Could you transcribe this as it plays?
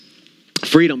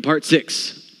Freedom, part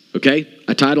 6, okay?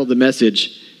 I titled the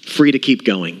message, Free to Keep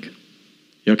Going.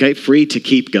 Okay, free to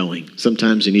keep going.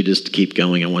 Sometimes you need just to keep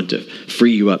going. I want to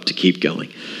free you up to keep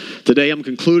going. Today I'm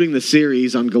concluding the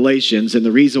series on Galatians, and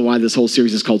the reason why this whole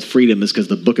series is called Freedom is because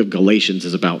the book of Galatians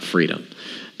is about freedom.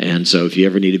 And so if you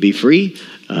ever need to be free,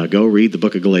 go read the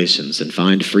book of Galatians and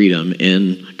find freedom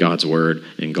in God's word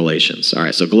in Galatians. All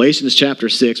right, so Galatians chapter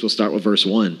 6, we'll start with verse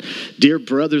 1. Dear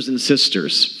brothers and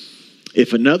sisters,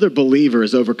 if another believer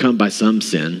is overcome by some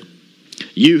sin,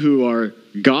 you who are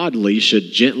godly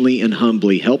should gently and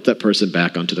humbly help that person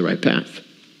back onto the right path.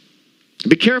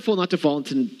 Be careful not to fall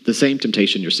into the same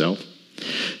temptation yourself.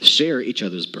 Share each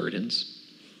other's burdens.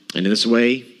 And in this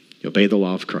way, you obey the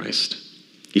law of Christ.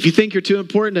 If you think you're too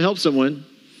important to help someone,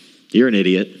 you're an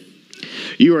idiot.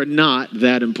 You are not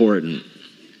that important.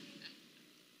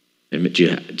 And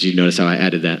did you notice how I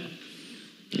added that?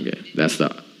 Okay, that's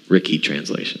the Ricky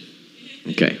translation.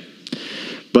 Okay.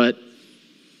 But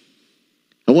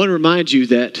I want to remind you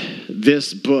that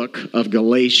this book of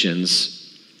Galatians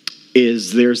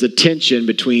there's a tension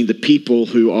between the people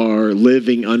who are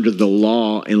living under the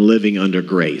law and living under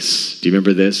grace. Do you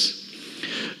remember this?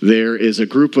 There is a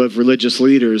group of religious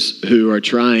leaders who are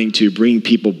trying to bring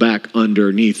people back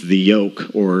underneath the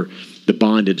yoke or the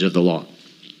bondage of the law.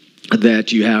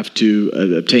 That you have to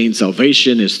obtain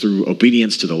salvation is through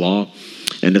obedience to the law.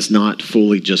 And it's not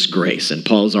fully just grace. And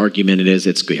Paul's argument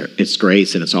it's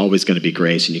grace, and it's always going to be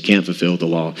grace, and you can't fulfill the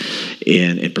law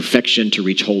in perfection to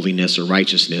reach holiness or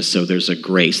righteousness. So there's a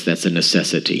grace that's a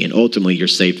necessity. And ultimately, you're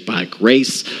saved by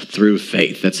grace through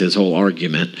faith. That's his whole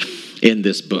argument in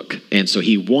this book. And so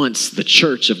he wants the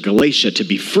church of Galatia to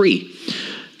be free.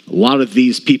 A lot of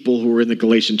these people who were in the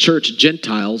Galatian church,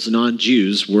 Gentiles,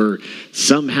 non-Jews, were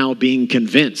somehow being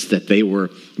convinced that they were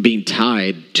being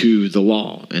tied to the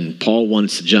law. And Paul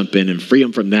wants to jump in and free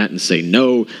them from that and say,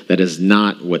 no, that is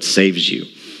not what saves you.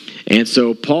 And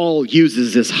so Paul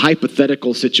uses this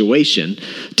hypothetical situation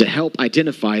to help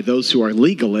identify those who are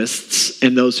legalists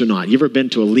and those who are not. You ever been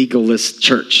to a legalist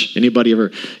church? Anybody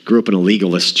ever grew up in a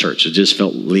legalist church? It just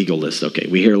felt legalist. Okay,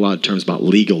 we hear a lot of terms about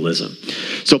legalism.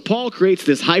 So Paul creates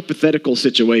this hypothetical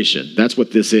situation. That's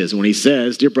what this is. When he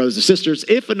says, dear brothers and sisters,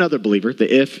 if another believer,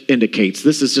 the if indicates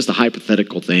this is just a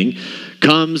hypothetical thing,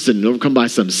 comes and overcome by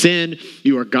some sin,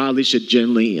 you are godly, should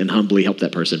gently and humbly help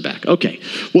that person back. Okay,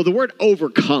 well, the word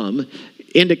overcome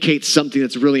indicates something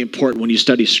that's really important when you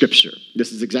study Scripture.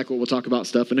 This is exactly what we'll talk about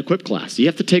stuff in Equip class. You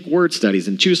have to take word studies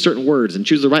and choose certain words and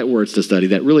choose the right words to study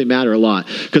that really matter a lot.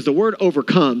 Because the word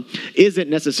overcome isn't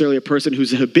necessarily a person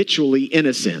who's habitually in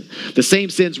a sin. The same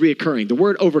sin's reoccurring. The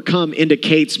word overcome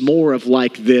indicates more of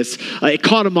like this. It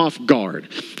caught him off guard.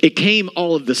 It came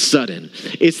all of the sudden.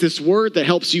 It's this word that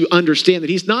helps you understand that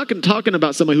he's not talking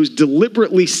about somebody who's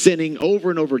deliberately sinning over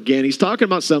and over again. He's talking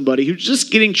about somebody who's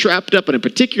just getting trapped up in a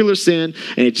particular sin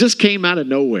and it just came out of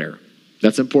nowhere.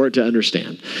 That's important to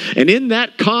understand. And in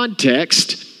that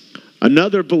context,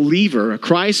 another believer, a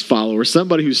Christ follower,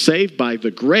 somebody who's saved by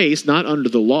the grace, not under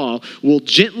the law, will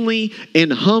gently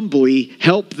and humbly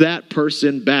help that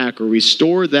person back or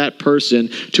restore that person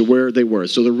to where they were.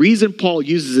 So the reason Paul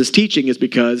uses this teaching is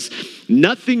because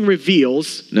nothing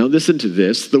reveals, now listen to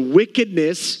this, the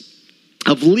wickedness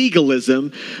of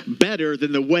legalism better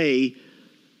than the way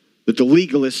that the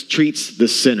legalist treats the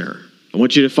sinner. I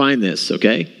want you to find this,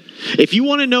 okay? If you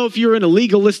want to know if you're in a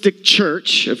legalistic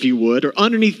church, if you would, or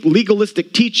underneath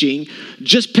legalistic teaching,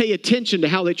 just pay attention to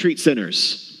how they treat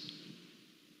sinners.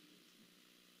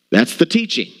 That's the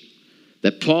teaching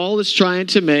that Paul is trying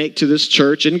to make to this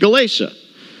church in Galatia.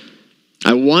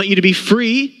 I want you to be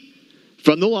free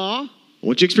from the law. I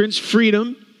want you to experience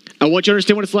freedom. I want you to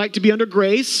understand what it's like to be under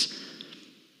grace.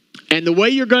 And the way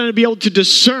you're going to be able to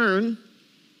discern,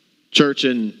 church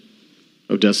in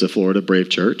Odessa, Florida, Brave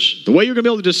Church, the way you're going to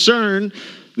be able to discern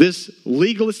this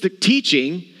legalistic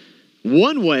teaching,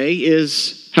 one way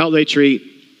is how they treat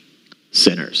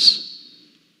sinners.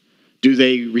 Do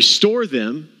they restore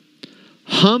them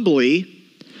humbly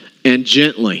and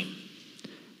gently?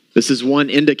 This is one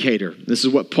indicator. This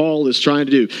is what Paul is trying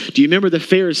to do. Do you remember the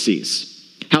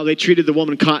Pharisees? How they treated the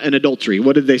woman caught in adultery?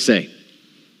 What did they say?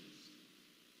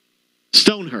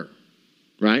 Stone her,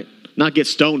 right? Not get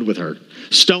stoned with her.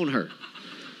 Stone her.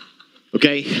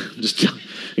 Okay? Just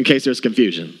in case there's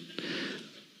confusion.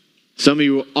 Some of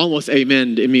you almost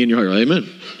amened in me in your heart. Amen?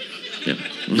 Yeah.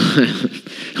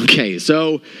 Okay,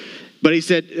 so, but he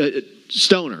said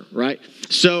stone her, right?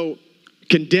 So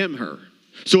condemn her.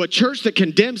 So a church that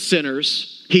condemns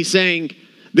sinners, he's saying,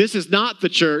 this is not the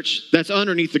church that's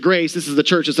underneath the grace. This is the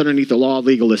church that's underneath the law,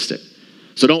 legalistic.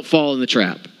 So don't fall in the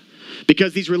trap.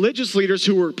 Because these religious leaders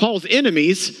who were Paul's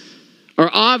enemies are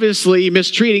obviously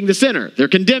mistreating the sinner. They're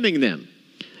condemning them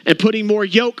and putting more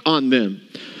yoke on them,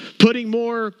 putting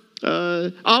more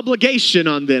obligation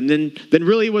on them than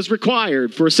really was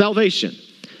required for salvation.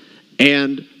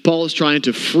 And Paul is trying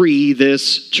to free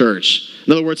this church.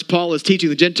 In other words, Paul is teaching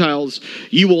the Gentiles,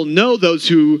 you will know those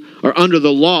who are under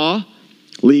the law,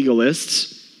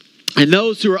 legalists, and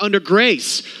those who are under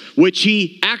grace, which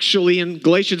he actually in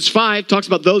Galatians 5 talks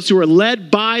about those who are led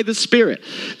by the Spirit.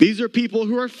 These are people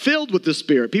who are filled with the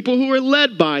Spirit, people who are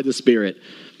led by the Spirit.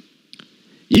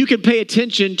 You can pay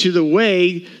attention to the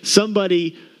way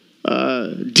somebody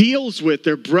deals with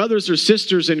their brothers or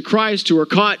sisters in Christ who are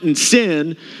caught in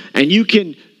sin, and you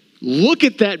can look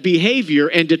at that behavior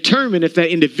and determine if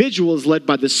that individual is led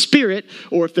by the Spirit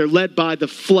or if they're led by the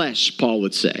flesh, Paul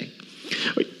would say.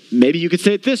 Maybe you could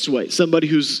say it this way. Somebody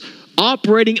who's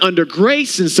operating under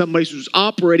grace and somebody who's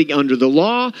operating under the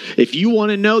law. If you want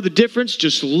to know the difference,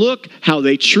 just look how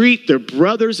they treat their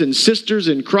brothers and sisters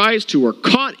in Christ who are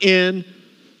caught in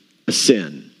a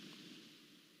sin.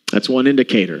 That's one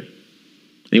indicator. And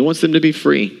he wants them to be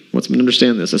free. He wants them to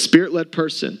understand this. A Spirit-led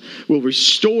person will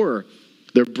restore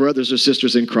their brothers or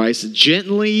sisters in Christ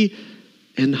gently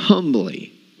and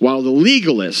humbly, while the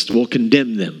legalist will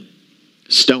condemn them,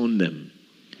 stone them.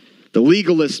 The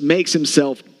legalist makes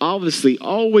himself obviously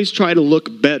always try to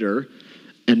look better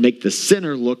and make the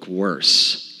sinner look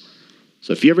worse.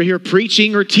 So if you ever hear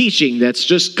preaching or teaching that's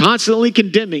just constantly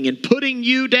condemning and putting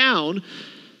you down,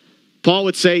 Paul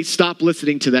would say, stop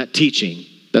listening to that teaching.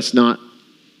 That's not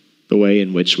the way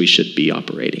in which we should be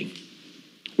operating.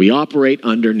 We operate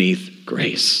underneath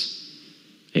grace.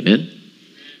 Amen?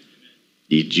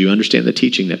 Did you understand the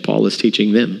teaching that Paul is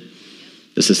teaching them?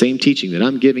 It's the same teaching that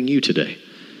I'm giving you today.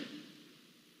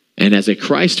 And as a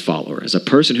Christ follower, as a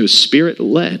person who's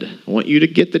Spirit-led, I want you to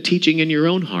get the teaching in your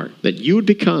own heart that you would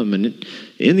become in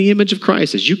the image of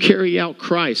Christ. As you carry out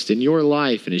Christ in your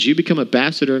life and as you become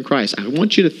ambassador in Christ, I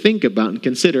want you to think about and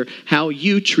consider how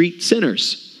you treat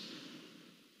sinners.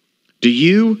 Do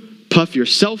you puff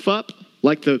yourself up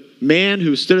like the man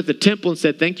who stood at the temple and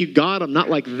said, thank you, God, I'm not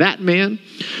like that man?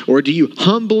 Or do you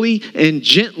humbly and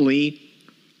gently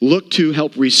look to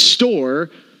help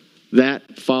restore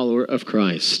that follower of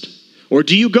Christ? Or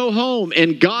do you go home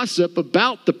and gossip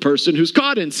about the person who's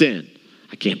caught in sin?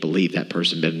 I can't believe that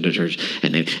person been to church.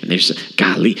 And they're just,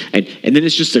 golly. And then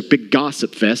it's just a big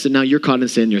gossip fest, and now you're caught in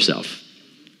sin yourself.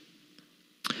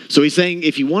 So he's saying,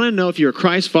 if you want to know if you're a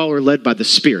Christ follower led by the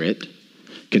Spirit,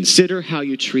 consider how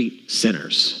you treat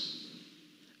sinners.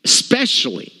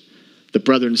 Especially the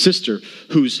brother and sister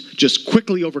who's just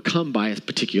quickly overcome by a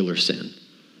particular sin.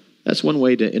 That's one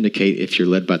way to indicate if you're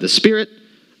led by the Spirit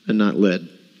and not led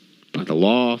by the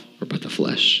law or by the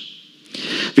flesh.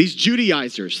 These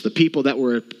Judaizers, the people that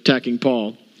were attacking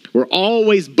Paul, were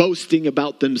always boasting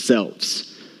about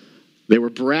themselves. They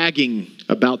were bragging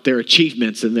about their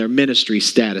achievements and their ministry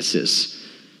statuses.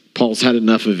 Paul's had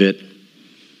enough of it.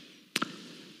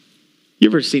 You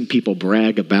ever seen people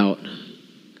brag about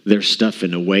their stuff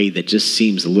in a way that just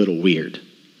seems a little weird?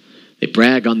 They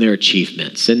brag on their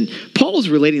achievements. And Paul's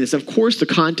relating this. Of course, the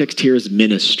context here is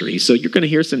ministry. So you're going to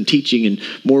hear some teaching in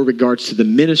more regards to the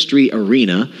ministry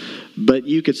arena. But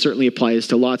you could certainly apply this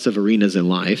to lots of arenas in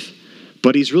life.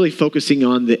 But he's really focusing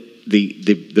on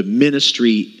the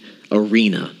ministry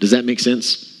arena. Does that make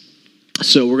sense?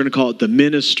 So we're going to call it the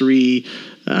ministry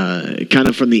kind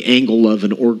of from the angle of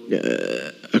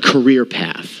a career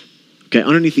path. Okay,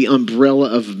 underneath the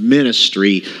umbrella of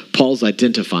ministry, Paul's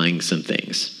identifying some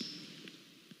things.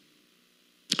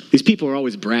 These people are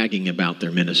always bragging about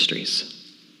their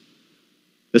ministries.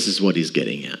 This is what he's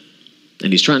getting at.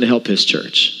 And he's trying to help his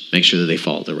church make sure that they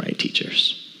follow the right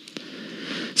teachers.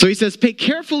 So he says, pay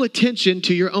careful attention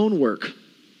to your own work,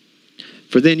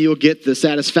 for then you'll get the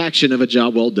satisfaction of a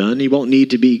job well done. You won't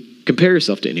need to compare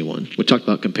yourself to anyone. We talked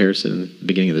about comparison in the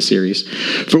beginning of the series.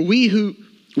 For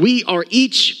we are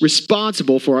each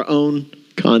responsible for our own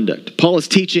conduct. Paul is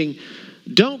teaching,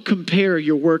 don't compare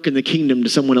your work in the kingdom to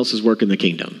someone else's work in the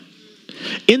kingdom.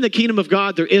 In the kingdom of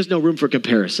God, there is no room for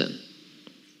comparison.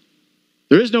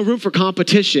 There is no room for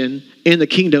competition in the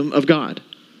kingdom of God.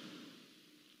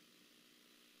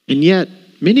 And yet,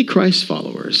 many Christ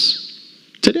followers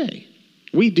today,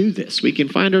 we do this. We can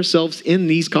find ourselves in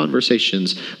these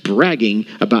conversations bragging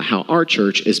about how our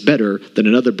church is better than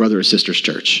another brother or sister's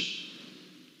church.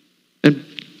 And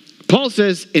Paul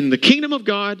says, in the kingdom of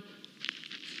God,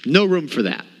 no room for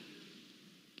that.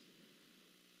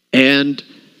 And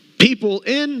people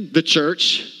in the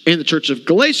church of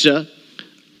Galatia,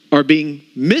 are being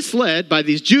misled by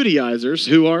these Judaizers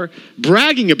who are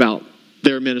bragging about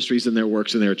their ministries and their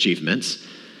works and their achievements.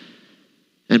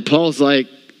 And Paul's like,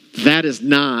 that is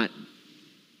not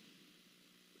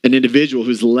an individual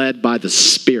who's led by the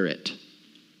Spirit.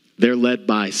 They're led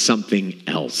by something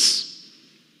else.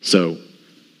 So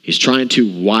he's trying to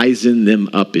wisen them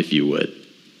up, if you would.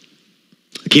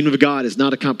 The kingdom of God is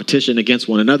not a competition against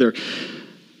one another.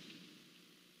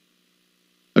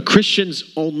 A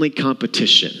Christian's only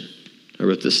competition. I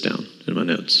wrote this down in my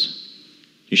notes.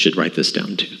 You should write this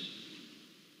down too.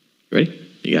 Ready?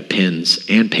 You got pens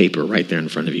and paper right there in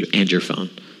front of you and your phone.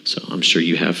 So I'm sure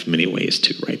you have many ways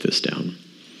to write this down.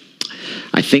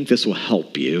 I think this will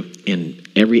help you in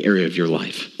every area of your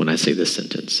life when I say this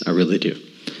sentence. I really do.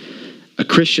 A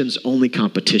Christian's only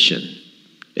competition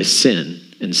is sin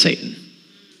and Satan.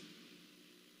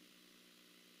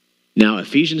 Now,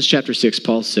 Ephesians chapter 6,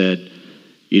 Paul said,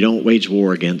 you don't wage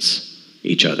war against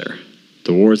each other.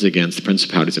 The war is against the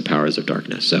principalities and powers of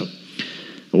darkness. So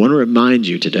I want to remind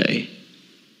you today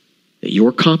that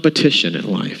your competition in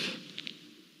life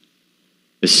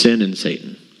is sin and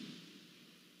Satan.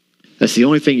 That's the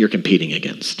only thing you're competing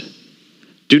against.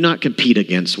 Do not compete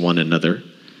against one another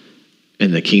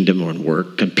in the kingdom or in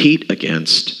work. Compete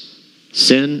against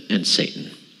sin and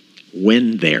Satan.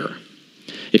 Win there.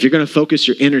 If you're going to focus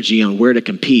your energy on where to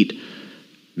compete,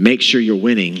 make sure you're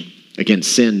winning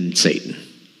against sin and Satan.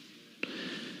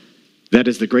 That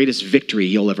is the greatest victory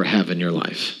you'll ever have in your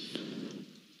life.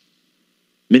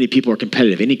 Many people are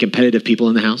competitive. Any competitive people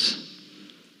in the house?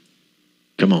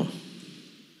 Come on.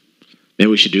 Maybe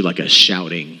we should do like a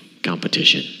shouting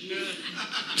competition.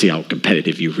 See how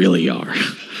competitive you really are.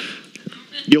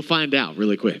 You'll find out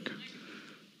really quick.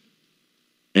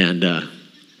 And,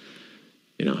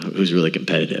 who's really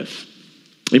competitive?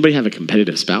 Anybody have a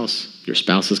competitive spouse? Your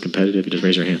spouse is competitive? You just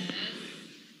raise your hand.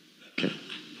 Okay.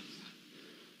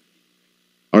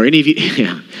 Are any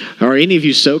of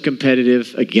you so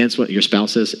competitive against what your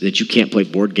spouse is that you can't play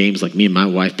board games like me and my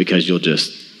wife because you'll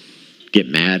just get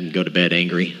mad and go to bed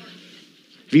angry?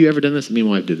 Have you ever done this? Me and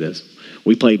my wife did this.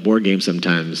 We play board games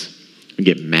sometimes and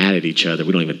get mad at each other.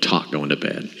 We don't even talk going to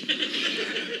bed.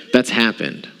 That's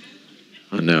happened.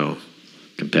 I know.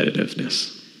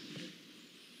 Competitiveness.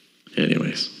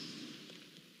 Anyways.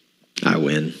 I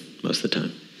win most of the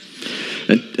time.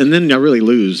 And then I really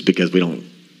lose because we don't,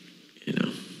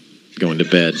 go into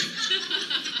bed.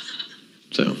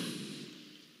 So.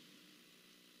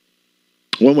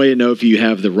 One way to know if you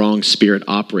have the wrong spirit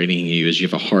operating in you is you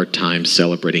have a hard time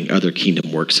celebrating other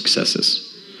kingdom work successes.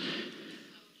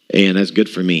 And that's good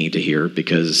for me to hear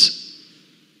because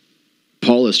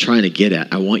Paul is trying to get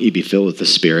at, I want you to be filled with the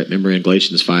Spirit. Remember in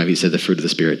Galatians 5, he said the fruit of the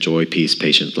Spirit, joy, peace,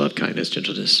 patience, love, kindness,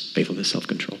 gentleness, faithfulness,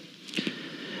 self-control.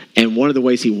 And one of the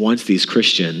ways he wants these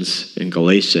Christians in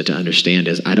Galatia to understand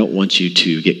is, I don't want you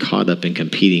to get caught up in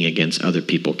competing against other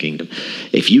people's kingdom.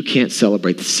 If you can't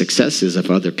celebrate the successes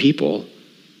of other people,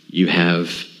 you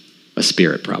have a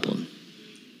spirit problem.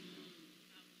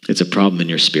 It's a problem in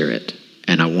your spirit.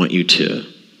 And I want you to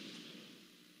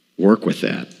work with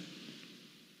that.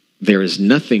 There is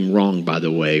nothing wrong, by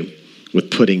the way,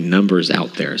 with putting numbers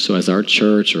out there. So as our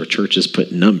church or churches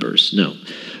put numbers, no.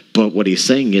 But what he's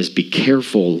saying is be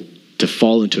careful to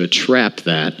fall into a trap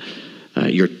that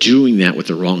you're doing that with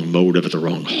the wrong motive, the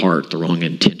wrong heart, the wrong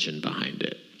intention behind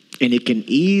it. And it can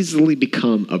easily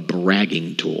become a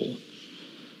bragging tool.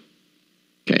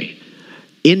 Okay.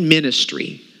 In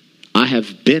ministry, I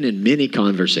have been in many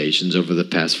conversations over the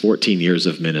past 14 years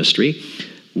of ministry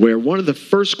where one of the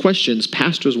first questions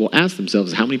pastors will ask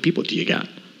themselves is, how many people do you got?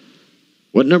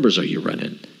 What numbers are you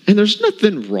running? And there's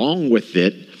nothing wrong with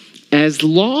it as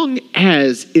long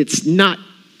as it's not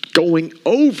going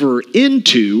over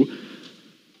into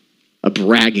a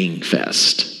bragging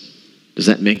fest. Does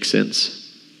that make sense?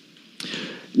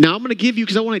 Now, I'm going to give you,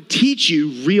 because I want to teach you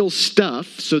real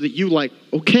stuff so that you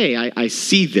I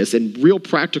see this in real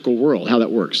practical world, how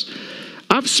that works.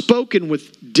 I've spoken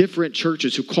with different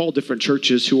churches who call different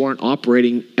churches who aren't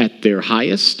operating at their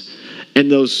highest.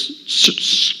 And I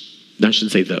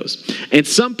shouldn't say those. And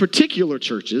some particular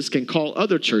churches can call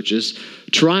other churches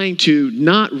trying to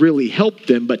not really help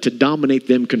them, but to dominate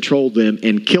them, control them,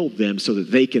 and kill them so that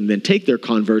they can then take their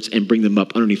converts and bring them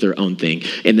up underneath their own thing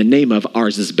in the name of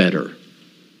ours is better.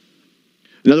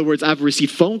 In other words, I've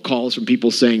received phone calls from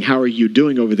people saying, how are you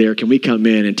doing over there? Can we come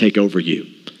in and take over you?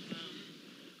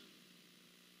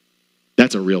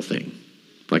 That's a real thing.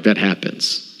 That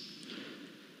happens.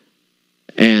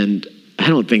 And I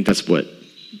don't think that's what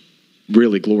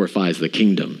really glorifies the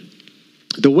kingdom.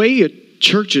 The way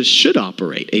churches should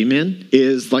operate, amen,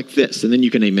 is like this. And then you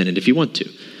can amen it if you want to.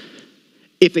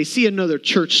 If they see another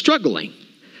church struggling,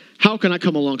 how can I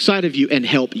come alongside of you and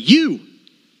help you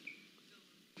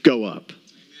go up?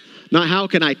 Not how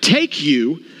can I take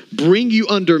you, bring you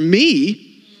under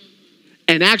me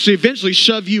and actually eventually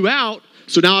shove you out.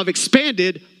 So now I've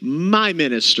expanded my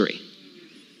ministry.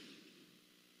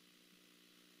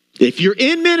 If you're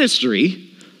in ministry,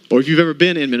 or if you've ever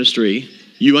been in ministry,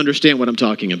 you understand what I'm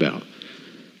talking about.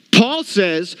 Paul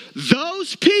says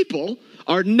those people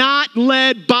are not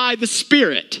led by the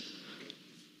Spirit.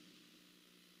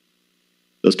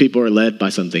 Those people are led by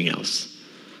something else.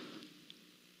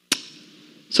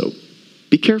 So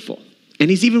be careful. And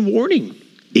he's even warning,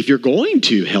 if you're going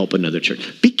to help another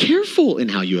church, be careful in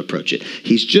how you approach it.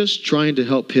 He's just trying to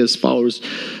help his followers,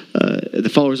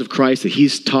 the followers of Christ that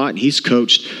he's taught and he's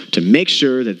coached to make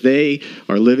sure that they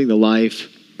are living the life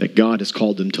that God has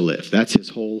called them to live. That's his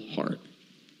whole heart.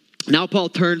 Now Paul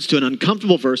turns to an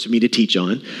uncomfortable verse for me to teach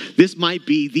on. This might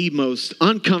be the most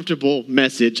uncomfortable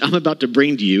message I'm about to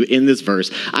bring to you in this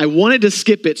verse. I wanted to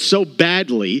skip it so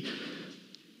badly,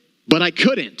 but I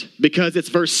couldn't because it's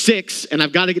verse 6 and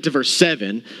I've got to get to verse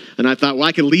 7. And I thought, well,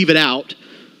 I can leave it out,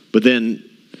 but then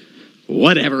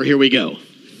whatever, here we go.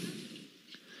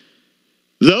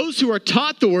 Those who are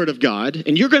taught the word of God,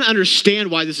 and you're going to understand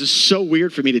why this is so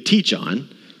weird for me to teach on,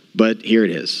 but here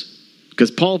it is. Because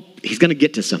Paul, he's going to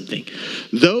get to something.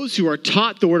 Those who are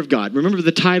taught the word of God, remember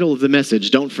the title of the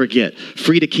message, don't forget,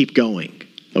 free to keep going.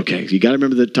 Okay, so you got to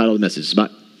remember the title of the message. It's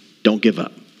about don't give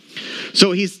up.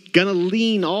 So he's going to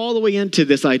lean all the way into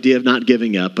this idea of not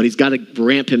giving up, but he's got to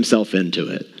ramp himself into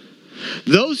it.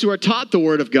 Those who are taught the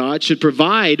word of God should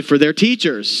provide for their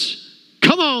teachers.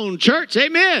 Come on, church,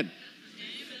 amen.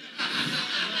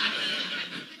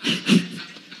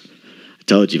 I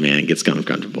told you, man, it gets kind of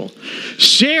comfortable.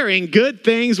 Sharing good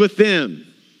things with them.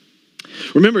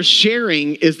 Remember,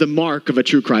 sharing is the mark of a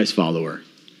true Christ follower.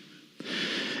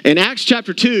 In Acts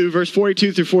chapter 2, verse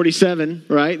 42 through 47,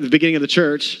 right, the beginning of the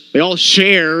church, they all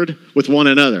shared with one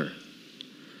another.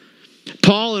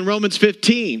 Paul in Romans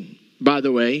 15, by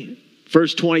the way,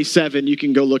 verse 27, you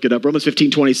can go look it up, Romans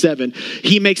 15, 27,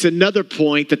 he makes another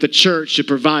point that the church should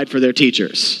provide for their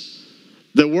teachers.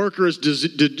 The workers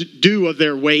due of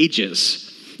their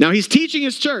wages. Now he's teaching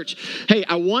his church, hey,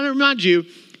 I want to remind you,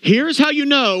 here's how you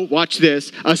know, watch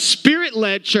this, a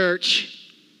Spirit-led church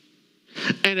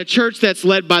and a church that's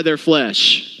led by their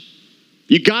flesh.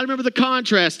 You got to remember the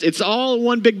contrast. It's all in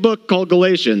one big book called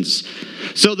Galatians.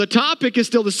 So the topic is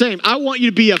still the same. I want you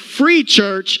to be a free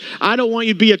church. I don't want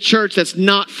you to be a church that's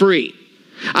not free.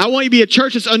 I want you to be a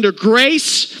church that's under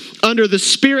grace, under the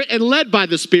Spirit, and led by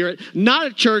the Spirit, not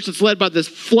a church that's led by the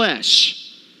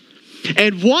flesh.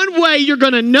 And one way you're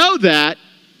going to know that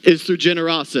is through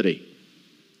generosity.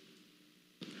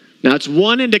 Now, it's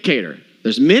one indicator.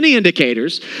 There's many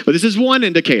indicators, but this is one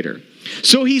indicator.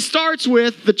 So he starts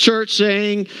with the church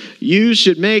saying, you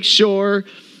should make sure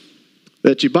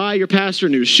that you buy your pastor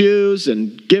new shoes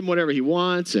and give him whatever he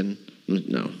wants. And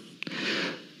no.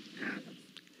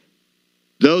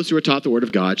 Those who are taught the word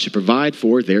of God should provide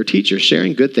for their teachers,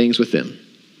 sharing good things with them.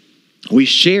 We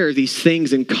share these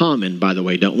things in common, by the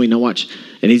way, don't we? Now watch.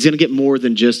 And he's going to get more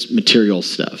than just material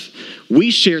stuff. We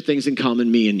share things in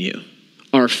common, me and you.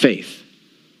 Our faith,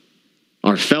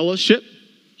 our fellowship,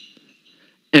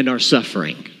 and our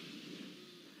suffering.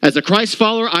 As a Christ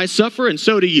follower, I suffer, and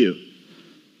so do you.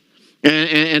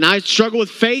 And I struggle with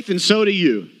faith, and so do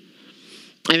you.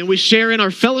 And we share in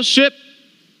our fellowship,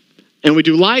 and we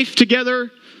do life together,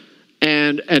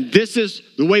 and this is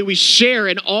the way we share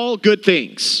in all good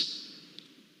things.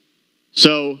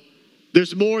 So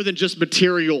there's more than just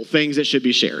material things that should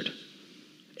be shared.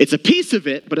 It's a piece of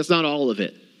it, but it's not all of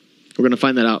it. We're going to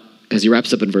find that out as he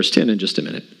wraps up in verse 10 in just a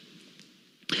minute.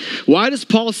 Why does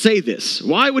Paul say this?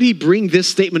 Why would he bring this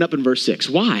statement up in verse 6?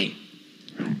 Why?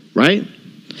 Right?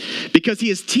 Because he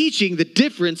is teaching the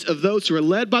difference of those who are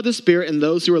led by the Spirit and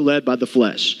those who are led by the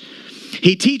flesh.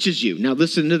 He teaches you. Now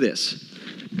listen to this.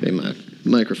 Okay, my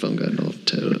microphone got all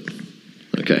tied up.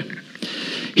 Okay.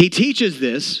 He teaches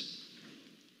this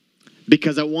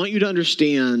because I want you to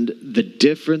understand the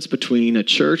difference between a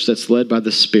church that's led by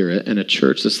the Spirit and a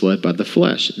church that's led by the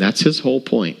flesh. That's his whole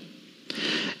point.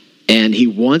 And he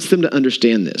wants them to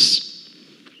understand this.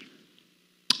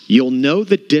 You'll know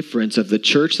the difference of the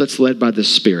church that's led by the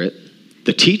Spirit,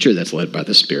 the teacher that's led by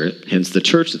the Spirit, hence the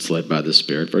church that's led by the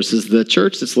Spirit, versus the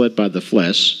church that's led by the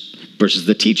flesh, versus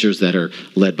the teachers that are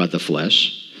led by the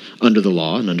flesh, under the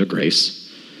law and under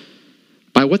grace,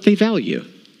 by what they value.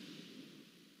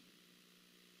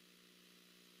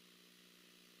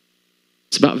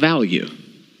 It's about value.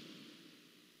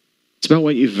 It's about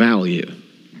what you value.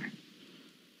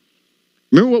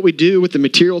 Remember what we do with the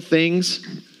material things?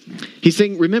 He's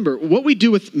saying, remember, what we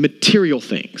do with material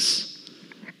things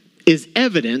is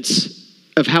evidence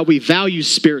of how we value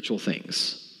spiritual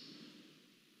things.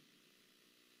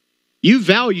 You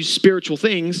value spiritual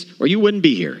things or you wouldn't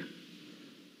be here.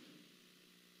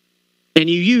 And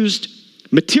you used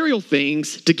material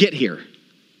things to get here.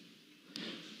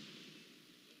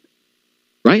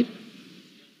 Right?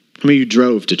 How many of you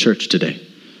drove to church today?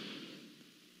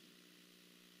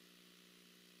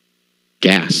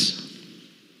 Gas.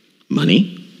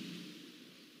 Money.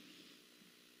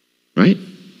 Right?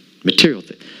 Material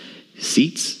things.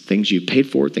 Seats, things you paid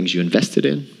for, things you invested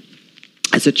in.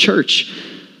 As a church,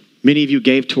 many of you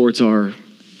gave towards our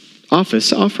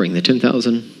office offering, the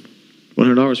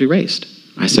 $10,100 we raised.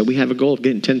 I said we have a goal of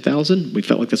getting $10,000. We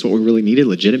felt like that's what we really needed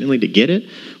legitimately to get it.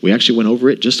 We actually went over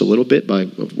it just a little bit by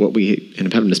what we ended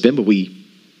up having to spend, but we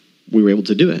were able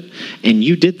to do it. And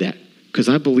you did that because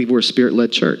I believe we're a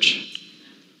Spirit-led church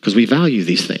because we value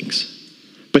these things.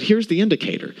 But here's the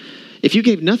indicator. If you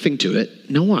gave nothing to it,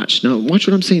 watch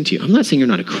what I'm saying to you. I'm not saying you're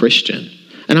not a Christian,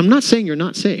 and I'm not saying you're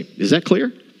not saved. Is that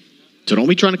clear? So don't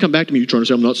be trying to come back to me. You're trying to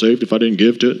say I'm not saved if I didn't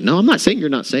give to it. No, I'm not saying you're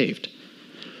not saved.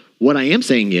 What I am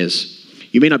saying is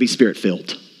you may not be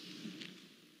Spirit-filled.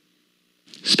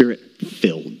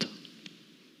 Spirit-filled.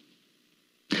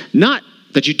 Not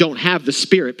that you don't have the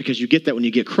Spirit because you get that when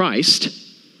you get Christ,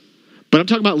 but I'm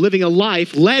talking about living a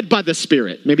life led by the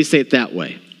Spirit. Maybe say it that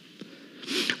way.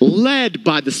 Led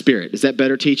by the Spirit. Is that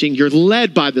better teaching? You're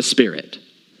led by the Spirit.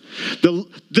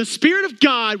 The Spirit of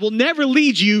God will never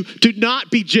lead you to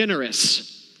not be generous.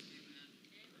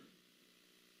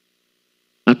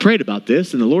 I prayed about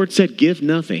this and the Lord said, give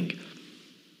nothing.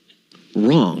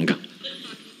 Wrong.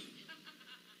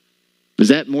 Is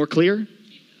that more clear?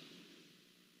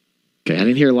 Okay, I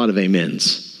didn't hear a lot of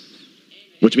amens,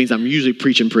 which means I'm usually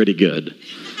preaching pretty good.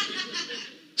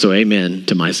 So amen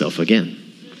to myself again.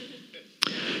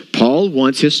 Paul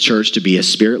wants his church to be a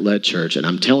Spirit-led church, and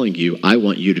I'm telling you, I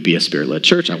want you to be a Spirit-led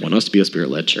church. I want us to be a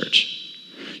Spirit-led church.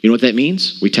 You know what that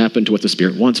means? We tap into what the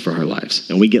Spirit wants for our lives,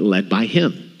 and we get led by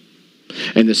Him.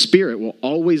 And the Spirit will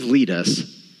always lead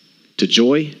us to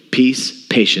joy, peace,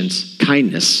 patience,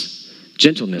 kindness,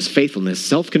 gentleness, faithfulness,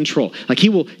 self-control. Like He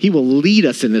will lead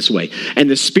us in this way. And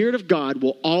the Spirit of God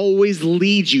will always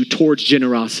lead you towards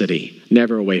generosity,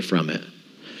 never away from it.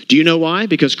 Do you know why?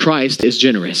 Because Christ is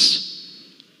generous.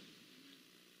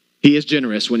 He is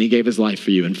generous when He gave His life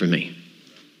for you and for me.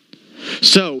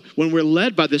 So when we're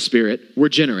led by the Spirit, we're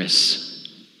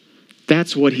generous.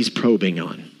 That's what He's probing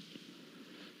on.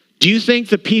 Do you think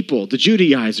the people, the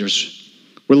Judaizers,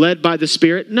 were led by the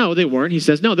Spirit? No, they weren't. He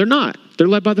says, no, they're not. They're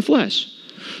led by the flesh.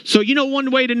 So you know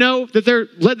one way to know that they're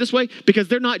led this way? Because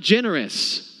they're not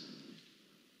generous.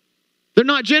 They're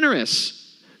not generous.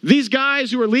 These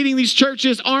guys who are leading these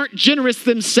churches aren't generous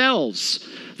themselves.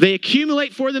 They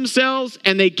accumulate for themselves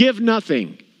and they give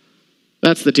nothing.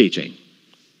 That's the teaching.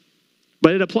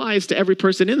 But it applies to every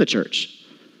person in the church.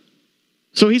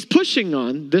 So he's pushing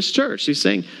on this church. He's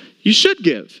saying, you should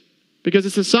give. Because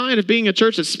it's a sign of being a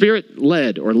church that's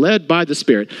Spirit-led or led by the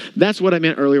Spirit. That's what I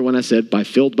meant earlier when I said by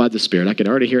filled by the Spirit. I can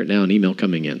already hear it now, an email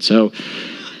coming in. So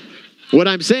what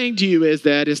I'm saying to you is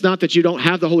that it's not that you don't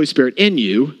have the Holy Spirit in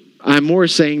you. I'm more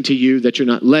saying to you that you're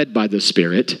not led by the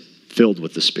Spirit, filled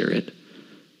with the Spirit,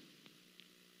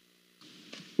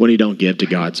 when you don't give to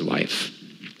God's wife.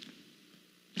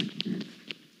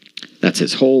 That's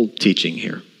his whole teaching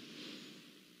here.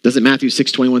 Doesn't Matthew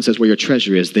 6:21 says, where your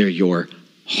treasure is, there your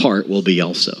heart will be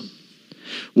also.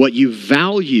 What you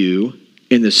value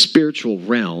in the spiritual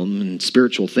realm and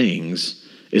spiritual things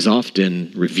is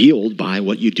often revealed by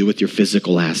what you do with your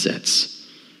physical assets.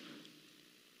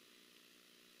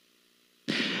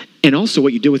 And also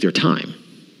what you do with your time.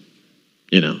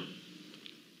 You know,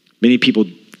 many people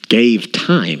gave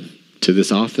time to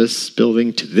this office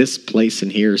building, to this place in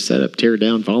here, set up, tear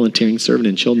down, volunteering, serving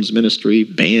in children's ministry,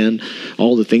 band,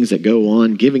 all the things that go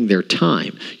on, giving their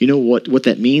time. You know what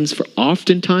that means? For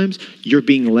oftentimes, you're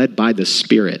being led by the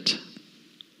Spirit.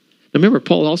 Now remember,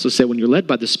 Paul also said when you're led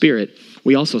by the Spirit,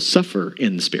 we also suffer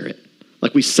in the Spirit.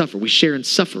 Like we suffer, we share in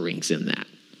sufferings in that.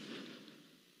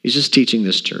 He's just teaching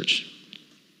this church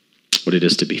what it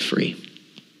is to be free.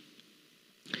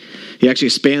 He actually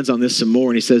expands on this some more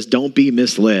and he says, don't be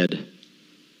misled.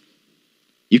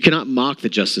 You cannot mock the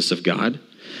justice of God.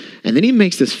 And then he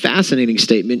makes this fascinating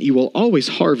statement, you will always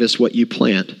harvest what you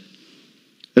plant.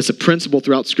 That's a principle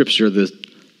throughout Scripture, the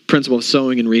principle of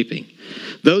sowing and reaping.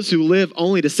 Those who live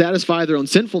only to satisfy their own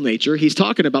sinful nature, he's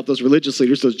talking about those religious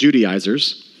leaders, those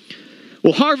Judaizers,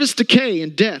 will harvest decay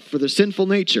and death for their sinful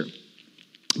nature.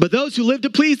 But those who live to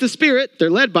please the Spirit, they're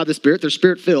led by the Spirit, they're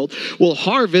Spirit-filled, will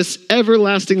harvest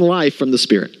everlasting life from the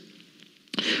Spirit.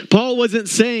 Paul wasn't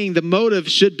saying the motive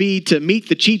should be to meet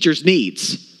the teacher's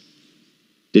needs.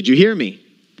 Did you hear me?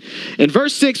 In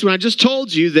verse 6, when I just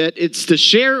told you that it's to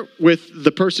share with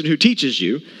the person who teaches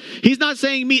you, he's not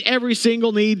saying meet every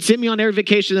single need, send me on every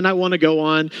vacation that I want to go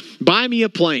on, buy me a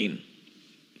plane.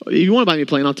 If you want to buy me a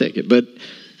plane, I'll take it, but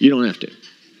you don't have to.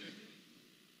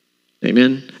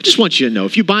 Amen? I just want you to know,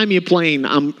 if you buy me a plane,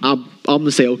 I'm going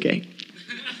to say okay.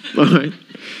 All right?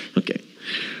 Okay.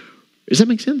 Does that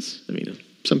make sense? I mean,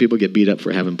 some people get beat up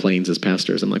for having planes as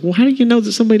pastors. I'm like, well, how do you know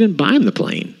that somebody didn't buy them the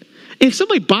plane? If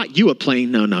somebody bought you a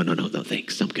plane, no,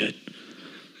 thanks. I'm good.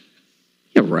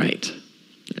 Yeah, right.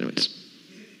 Anyways,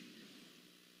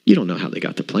 you don't know how they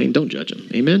got the plane. Don't judge them.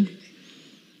 Amen?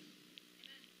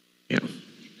 Yeah.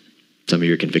 Some of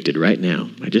you are convicted right now.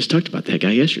 I just talked about that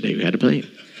guy yesterday who had a plane.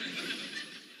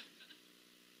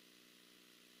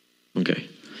 Okay.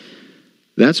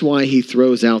 That's why he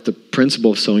throws out the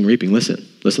principle of sowing, reaping. Listen.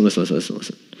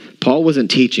 Paul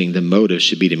wasn't teaching the motive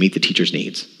should be to meet the teacher's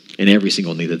needs and every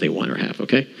single need that they want or have,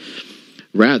 okay?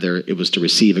 Rather, it was to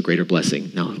receive a greater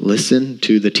blessing. Now, listen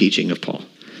to the teaching of Paul.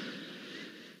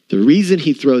 The reason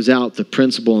he throws out the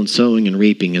principle in sowing and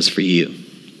reaping is for you.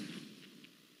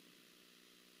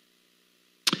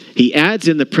 He adds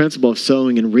in the principle of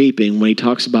sowing and reaping when he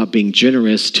talks about being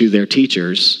generous to their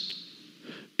teachers,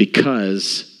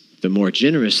 because the more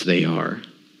generous they are,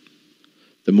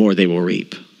 the more they will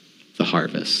reap the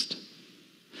harvest.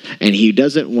 And he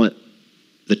doesn't want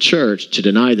the church to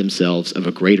deny themselves of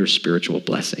a greater spiritual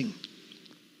blessing.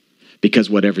 Because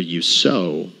whatever you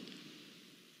sow,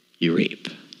 you reap.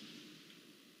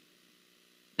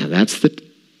 Now that's the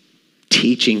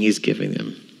teaching he's giving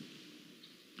them.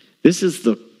 This is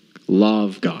the law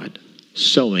of God,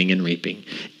 sowing and reaping.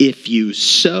 If you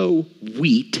sow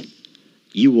wheat,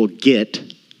 you will get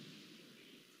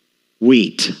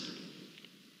wheat.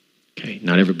 Okay,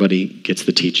 not everybody gets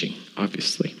the teaching,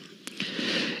 obviously.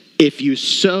 If you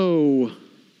sow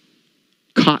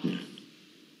cotton,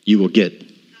 you will get,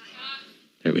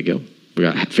 there we go. We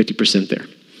got 50% there.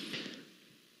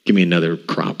 Give me another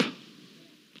crop.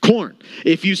 Corn.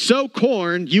 If you sow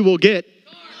corn, you will get,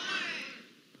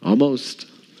 almost.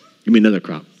 Give me another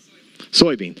crop.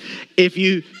 Soybean. If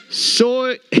you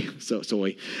sow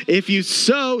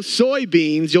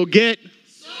soybeans, you'll get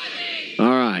soybeans. All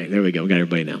right, there we go. We got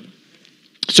everybody now.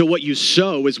 So what you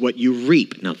sow is what you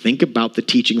reap. Now think about the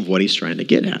teaching of what he's trying to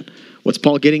get at. What's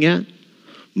Paul getting at?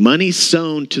 Money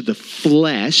sown to the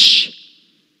flesh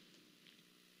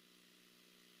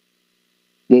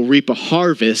will reap a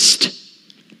harvest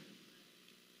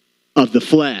of the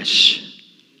flesh.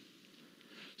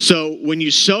 So when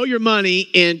you sow your money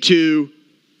into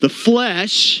the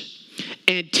flesh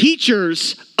and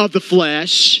teachers of the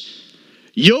flesh,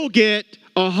 you'll get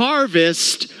a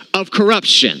harvest of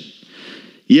corruption.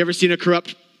 You ever seen a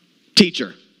corrupt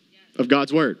teacher of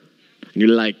God's word? And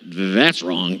you're like, that's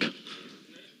wrong.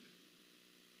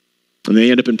 And they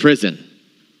end up in prison.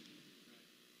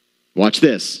 Watch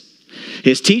this.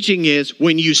 His teaching is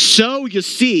when you sow your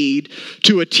seed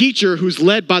to a teacher who's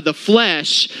led by the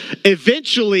flesh,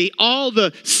 eventually all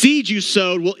the seed you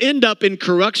sowed will end up in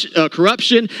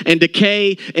corruption and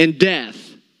decay and death.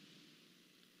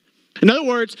 In other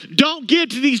words, don't give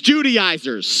to these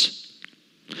Judaizers.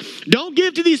 Don't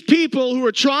give to these people who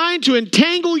are trying to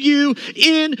entangle you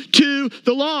into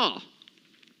the law.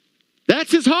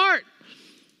 That's his heart.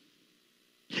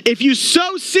 If you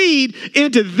sow seed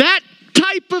into that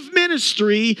type of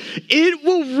ministry, it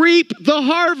will reap the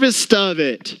harvest of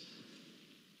it.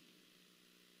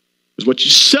 Because what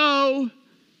you sow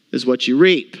is what you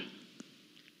reap.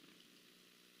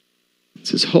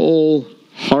 It's his whole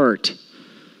heart.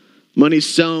 Money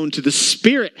sown to the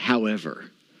Spirit, however.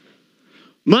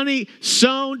 Money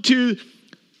sown to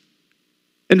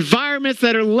environments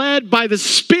that are led by the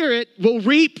Spirit will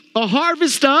reap a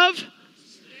harvest of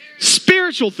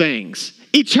spiritual things.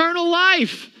 Eternal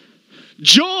life.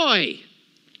 Joy,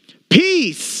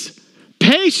 peace,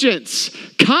 patience,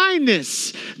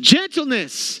 kindness,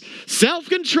 gentleness,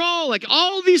 self-control, like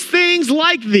all these things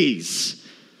like these.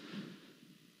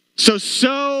 So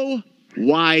sow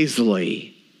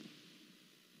wisely.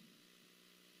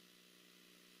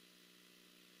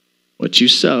 What you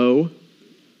sow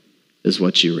is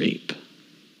what you reap.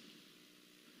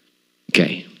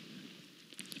 Okay.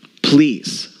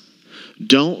 Please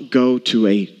don't go to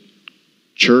a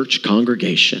church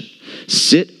congregation,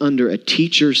 sit under a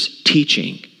teacher's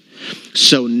teaching,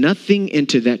 sow nothing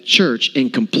into that church,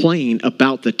 and complain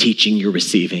about the teaching you're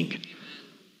receiving.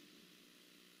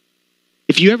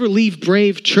 If you ever leave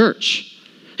Brave Church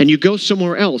and you go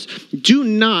somewhere else, do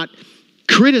not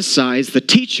criticize the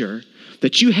teacher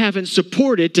that you haven't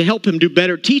supported to help him do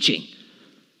better teaching.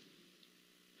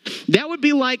 That would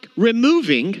be like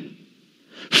removing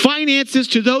finances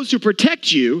to those who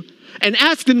protect you and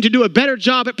ask them to do a better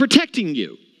job at protecting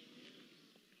you.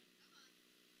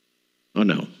 Oh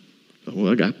no.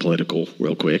 Well, I got political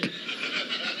real quick.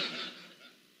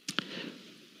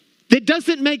 That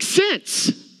doesn't make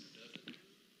sense.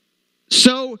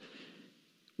 So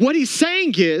what he's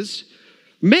saying is,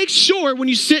 make sure when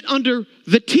you sit under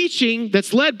the teaching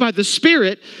that's led by the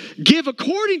Spirit, give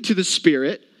according to the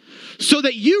Spirit so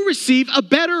that you receive a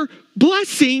better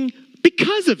blessing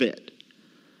because of it.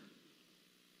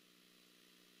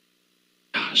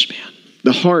 Gosh, man.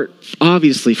 The heart,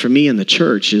 obviously, for me in the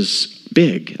church is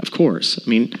big, of course. I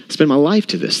mean, I spend my life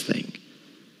to this thing.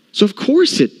 So, of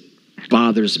course, it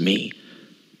bothers me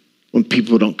when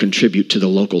people don't contribute to the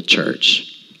local church.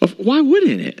 Why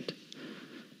wouldn't it?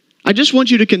 I just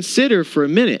want you to consider for a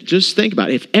minute, just think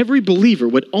about it. If every believer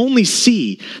would only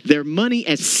see their money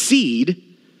as seed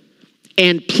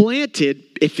and planted,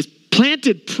 if it's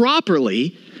planted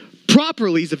properly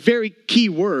is a very key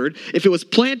word. If it was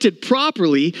planted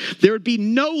properly, there would be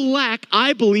no lack,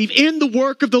 I believe, in the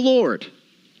work of the Lord. Amen.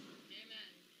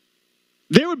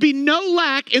 There would be no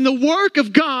lack in the work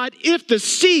of God if the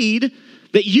seed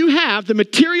that you have, the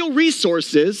material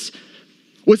resources,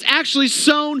 was actually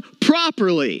sown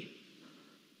properly.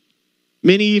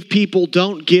 Many people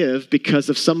don't give because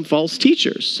of some false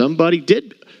teachers. Somebody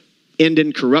did end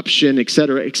in corruption, et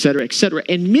cetera, et cetera, et cetera.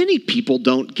 And many people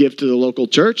don't give to the local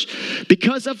church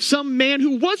because of some man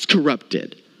who was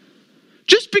corrupted.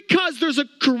 Just because there's a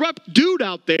corrupt dude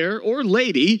out there, or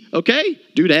lady, okay,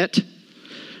 dudette,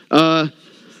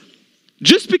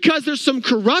 just because there's some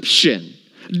corruption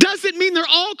doesn't mean they're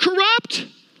all corrupt.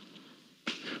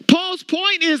 Paul's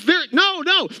point is there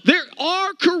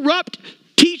are corrupt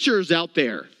teachers out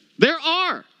there. There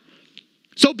are.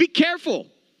 So be careful.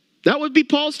 That would be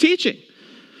Paul's teaching.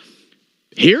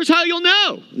 Here's how you'll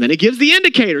know. And then he gives the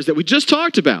indicators that we just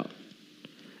talked about.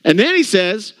 And then he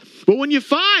says, well, when you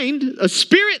find a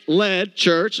Spirit-led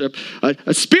church,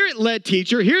 a Spirit-led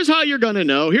teacher, here's how you're going to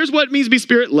know. Here's what it means to be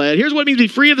Spirit-led. Here's what it means to be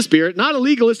free of the Spirit. Not a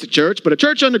legalistic church, but a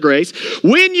church under grace.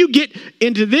 When you get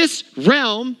into this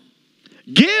realm,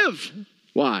 give.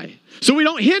 Why? So we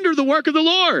don't hinder the work of the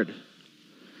Lord.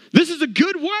 This is a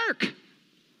good work.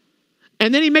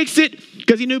 And then he makes it,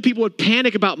 because he knew people would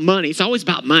panic about money. It's always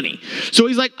about money. So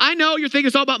he's like, I know you're thinking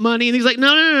it's all about money. And he's like,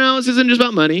 no, this isn't just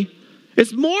about money.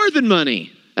 It's more than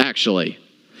money, actually.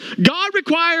 God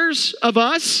requires of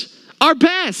us our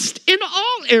best in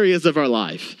all areas of our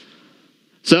life.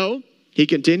 So he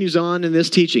continues on in this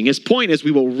teaching. His point is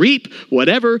we will reap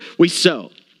whatever we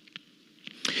sow.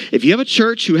 If you have a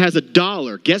church who has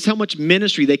 $1, guess how much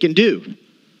ministry they can do?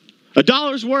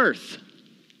 $1's worth.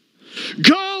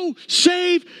 Go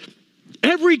save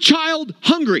every child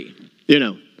hungry.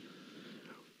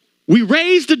 We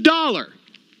raised $1.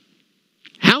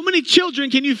 How many children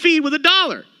can you feed with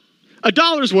 $1?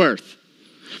 $1's worth.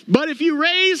 But if you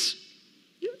raise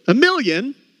 1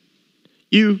 million,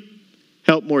 you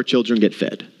help more children get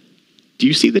fed. Do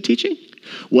you see the teaching?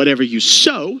 Whatever you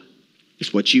sow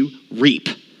is what you reap.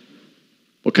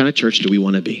 What kind of church do we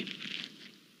want to be?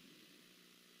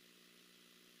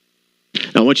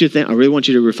 Now, I really want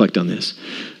you to reflect on this.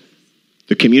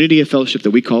 The community of fellowship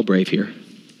that we call Brave here,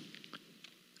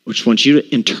 which wants you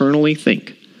to internally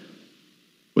think,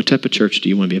 what type of church do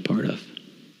you want to be a part of?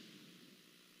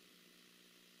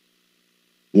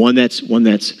 One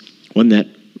that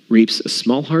reaps a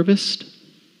small harvest,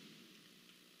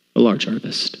 a large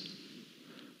harvest.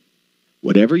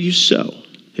 Whatever you sow,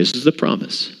 this is the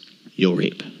promise, you'll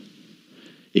reap.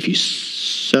 If you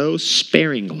sow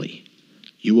sparingly,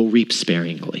 you will reap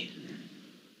sparingly.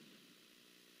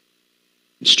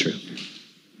 It's true.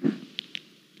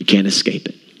 You can't escape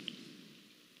it.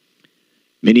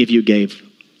 Many of you gave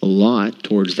a lot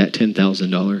towards that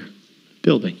 $10,000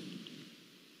 building.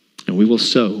 And we will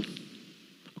sow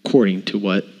according to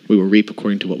what we will reap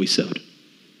according to what we sowed.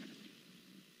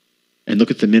 And look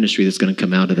at the ministry that's going to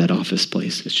come out of that office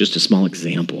place. It's just a small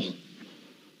example.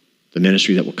 The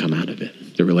ministry that will come out of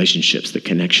it. The relationships, the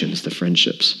connections, the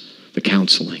friendships, the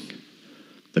counseling,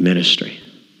 the ministry.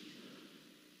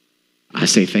 I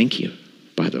say thank you,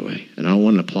 by the way. And I don't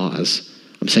want an applause.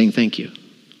 I'm saying thank you.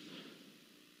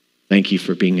 Thank you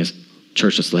for being a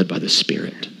church that's led by the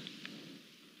Spirit.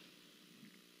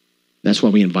 That's why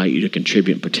we invite you to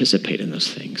contribute and participate in those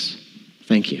things.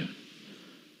 Thank you.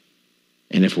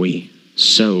 And if we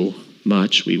sow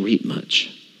much, we reap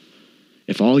much.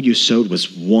 If all you sowed was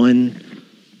one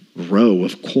row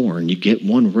of corn, you get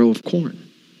one row of corn.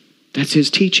 That's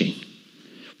his teaching.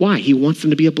 Why? He wants them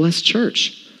to be a blessed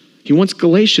church. He wants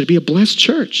Galatia to be a blessed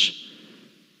church.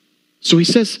 So he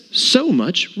says, sow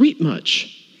much, reap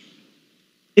much.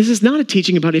 This is not a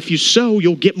teaching about if you sow,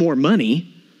 you'll get more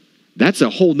money. That's a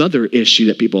whole nother issue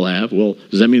that people have. Well,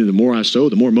 does that mean the more I sow,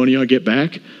 the more money I get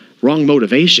back? Wrong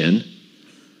motivation.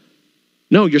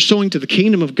 No, you're sowing to the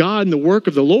kingdom of God and the work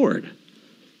of the Lord.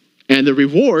 And the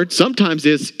reward sometimes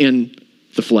is in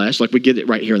the flesh, like we get it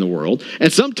right here in the world.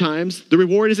 And sometimes the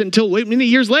reward isn't until many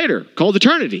years later, called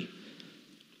eternity.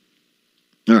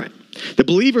 All right. The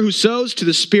believer who sows to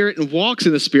the Spirit and walks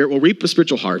in the Spirit will reap a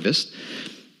spiritual harvest.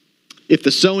 If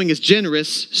the sowing is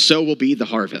generous, so will be the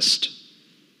harvest.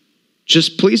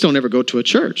 Just please don't ever go to a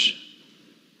church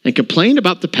and complain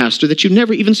about the pastor that you've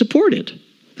never even supported.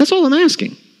 That's all I'm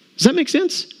asking. Does that make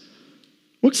sense?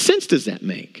 What sense does that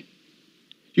make?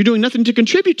 You're doing nothing to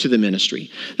contribute to the ministry.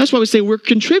 That's why we say we're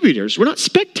contributors. We're not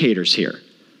spectators here.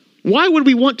 Why would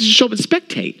we want to show up and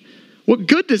spectate? What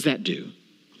good does that do?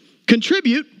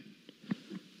 Contribute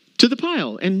to the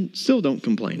pile and still don't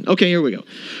complain. Okay, here we go.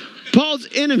 Paul's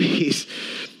enemies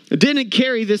didn't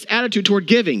carry this attitude toward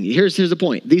giving. Here's the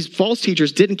point. These false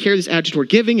teachers didn't carry this attitude toward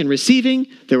giving and receiving.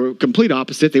 They were complete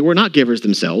opposite. They were not givers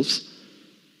themselves.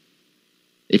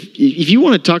 If you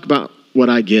want to talk about what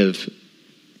I give,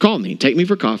 call me. Take me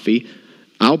for coffee.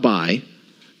 I'll buy.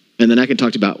 And then I can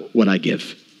talk about what I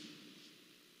give.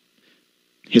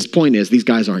 His point is these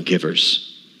guys aren't givers.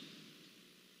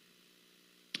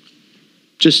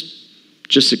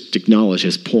 Just acknowledge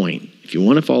his point. If you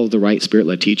want to follow the right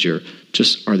Spirit-led teacher,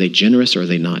 just are they generous or are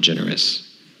they not generous?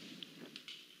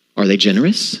 Are they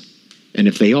generous? And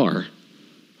if they are,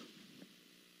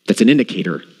 that's an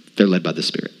indicator they're led by the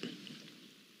Spirit.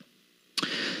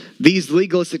 These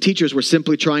legalistic teachers were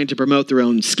simply trying to promote their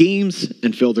own schemes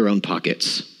and fill their own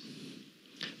pockets.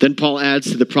 Then Paul adds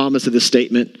to the promise of this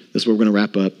statement. This is where we're going to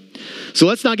wrap up. So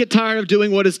let's not get tired of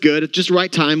doing what is good. At just the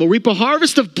right time, we'll reap a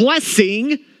harvest of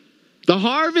blessing. The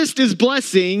harvest is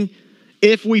blessing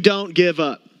if we don't give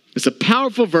up. It's a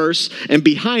powerful verse, and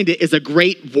behind it is a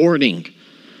great warning.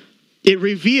 It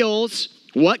reveals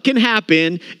what can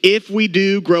happen if we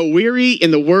do grow weary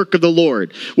in the work of the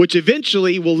Lord, which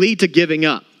eventually will lead to giving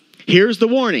up. Here's the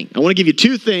warning. I want to give you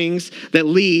two things that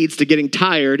leads to getting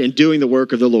tired and doing the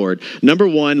work of the Lord. Number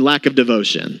one, lack of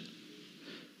devotion.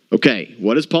 Okay,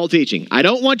 what is Paul teaching? I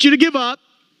don't want you to give up.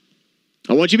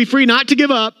 I want you to be free not to give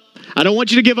up. I don't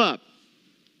want you to give up.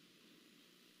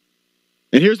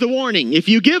 And here's the warning. If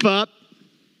you give up,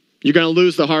 you're going to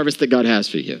lose the harvest that God has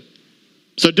for you.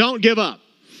 So don't give up.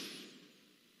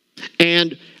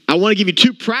 And I want to give you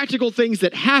two practical things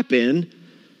that happen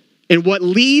and what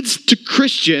leads to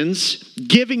Christians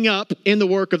giving up in the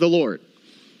work of the Lord.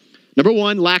 Number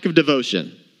one, lack of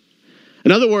devotion.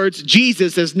 In other words,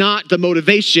 Jesus is not the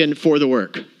motivation for the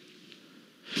work.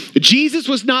 Jesus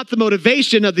was not the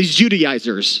motivation of these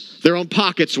Judaizers. Their own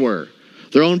pockets were.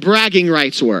 Their own bragging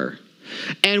rights were.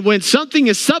 And when something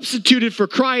is substituted for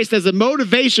Christ as a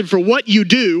motivation for what you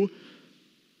do,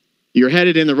 you're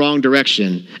headed in the wrong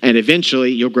direction. And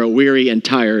eventually you'll grow weary and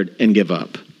tired and give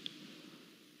up.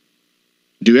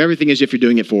 Do everything as if you're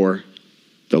doing it for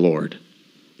the Lord,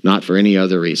 not for any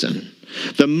other reason.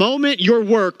 The moment your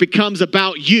work becomes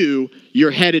about you,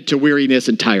 you're headed to weariness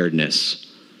and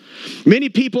tiredness. Many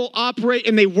people operate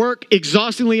and they work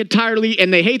exhaustingly and tiredly,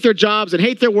 and they hate their jobs and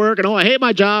hate their work, and I hate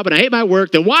my job and I hate my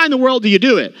work. Then why in the world do you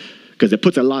do it? Because it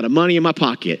puts a lot of money in my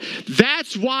pocket.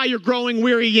 That's why you're growing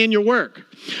weary in your work.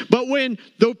 But when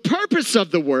the purpose of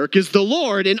the work is the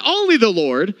Lord and only the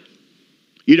Lord,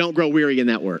 you don't grow weary in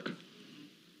that work.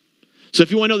 So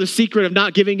if you want to know the secret of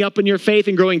not giving up in your faith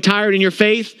and growing tired in your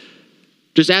faith,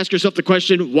 just ask yourself the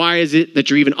question, why is it that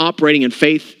you're even operating in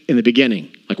faith in the beginning?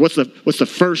 Like what's the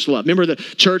first love? Remember the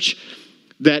church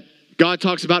that God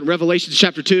talks about in Revelation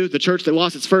chapter 2, the church that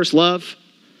lost its first love?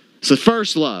 It's the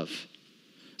first love.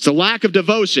 It's a lack of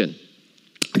devotion.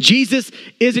 If Jesus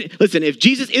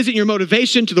isn't your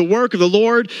motivation to the work of the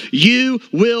Lord, you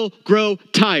will grow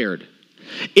tired.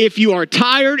 If you are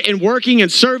tired and working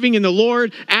and serving in the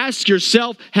Lord, ask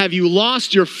yourself, have you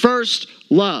lost your first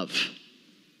love?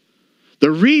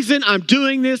 The reason I'm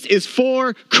doing this is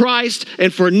for Christ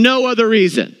and for no other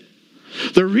reason.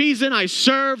 The reason I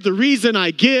serve, the reason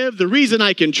I give, the reason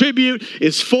I contribute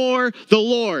is for the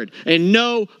Lord and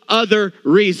no other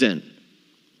reason.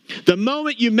 The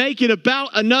moment you make it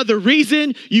about another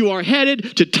reason, you are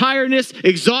headed to tiredness,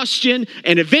 exhaustion,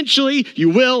 and eventually you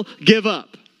will give up.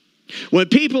 When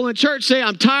people in church say,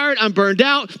 I'm tired, I'm burned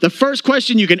out, the first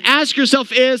question you can ask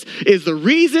yourself is the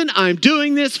reason I'm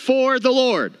doing this for the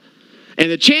Lord? And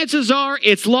the chances are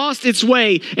it's lost its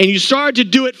way and you started to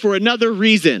do it for another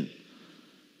reason.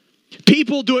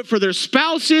 People do it for their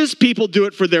spouses. People do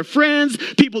it for their friends.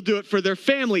 People do it for their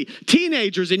family.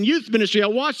 Teenagers in youth ministry, I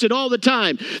watched it all the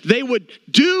time. They would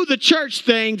do the church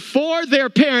thing for their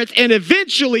parents, and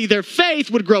eventually their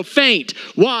faith would grow faint.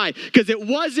 Why? Because it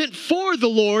wasn't for the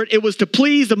Lord. It was to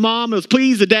please the mom. It was to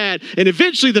please the dad. And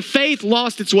eventually the faith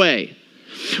lost its way.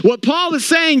 What Paul is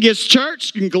saying is,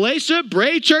 church in Galatia,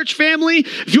 Bray Church family,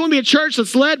 if you want to be a church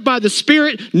that's led by the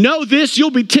Spirit, know this: you'll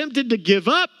be tempted to give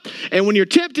up. And when you're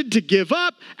tempted to give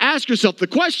up, ask yourself the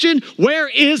question, where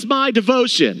is my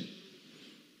devotion?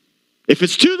 If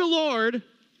it's to the Lord,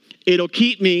 it'll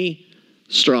keep me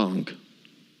strong.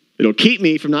 It'll keep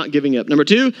me from not giving up. Number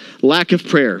 2, lack of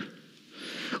prayer.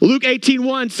 Luke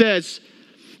 18:1 says,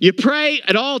 you pray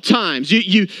at all times.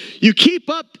 You keep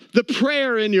up the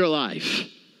prayer in your life.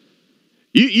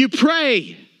 You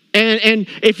pray. And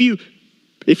if you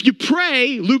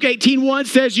pray, Luke 18:1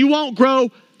 says you won't grow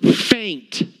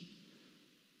faint.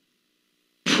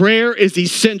 Prayer is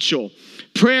essential.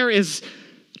 Prayer is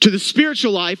to the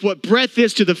spiritual life what breath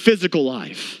is to the physical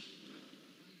life.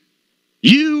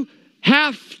 You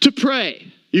have to pray.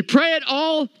 You pray at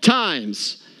all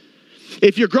times.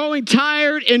 If you're growing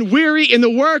tired and weary in the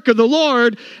work of the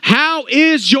Lord, how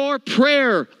is your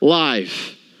prayer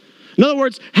life? In other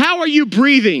words, how are you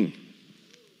breathing?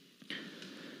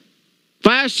 If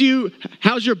I asked you,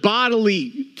 how's your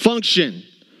bodily function?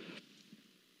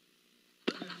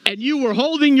 And you were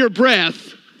holding your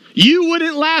breath, you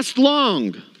wouldn't last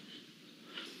long.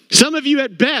 Some of you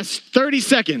at best, 30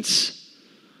 seconds.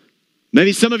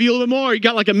 Maybe some of you a little bit more, you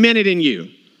got like a minute in you.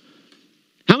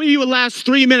 How many of you would last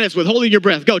 3 minutes with holding your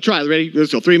breath? Go, try it. Ready?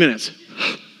 Let's go. 3 minutes.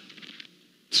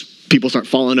 People start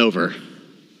falling over.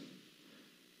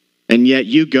 And yet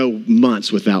you go months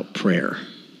without prayer.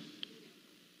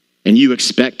 And you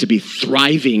expect to be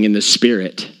thriving in the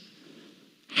Spirit.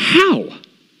 How?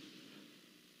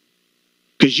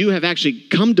 Because you have actually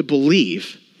come to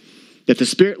believe that the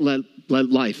Spirit-led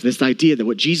life, this idea that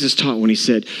what Jesus taught when he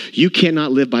said, you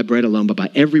cannot live by bread alone, but by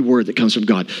every word that comes from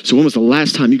God. So when was the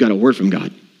last time you got a word from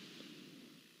God?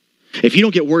 If you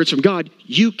don't get words from God,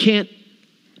 you can't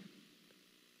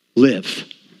live.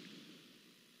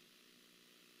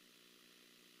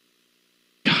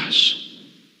 Gosh,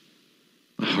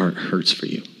 my heart hurts for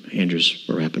you. Andrews,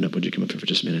 we're wrapping up. Would you come up here for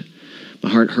just a minute? My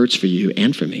heart hurts for you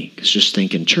and for me. Because just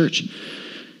thinking, church,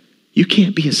 you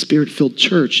can't be a Spirit-filled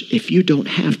church if you don't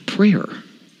have prayer.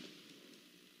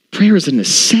 Prayer is a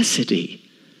necessity.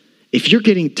 If you're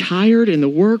getting tired in the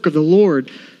work of the Lord,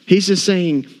 he's just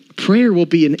saying prayer will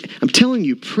be I'm telling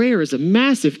you, prayer is a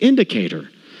massive indicator.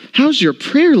 How's your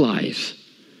prayer life?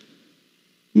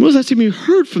 When was the last time you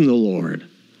heard from the Lord?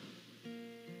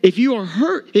 If you are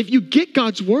hurt, if you get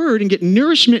God's word and get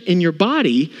nourishment in your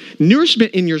body,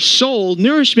 nourishment in your soul,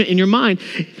 nourishment in your mind,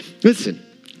 listen,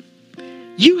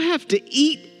 you have to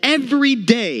eat every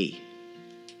day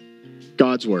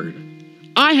God's word.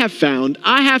 I have found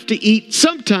I have to eat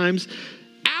sometimes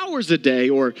hours a day,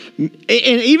 and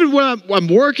even when I'm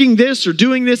working this or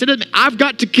doing this, I've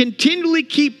got to continually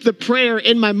keep the prayer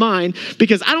in my mind,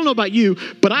 because I don't know about you,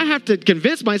 but I have to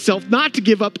convince myself not to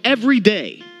give up every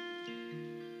day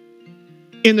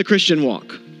in the Christian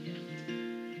walk.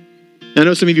 I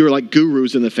know some of you are like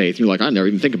gurus in the faith. You're like, I never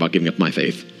even think about giving up my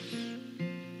faith.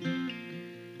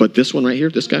 But this one right here,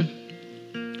 this guy,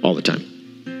 all the time.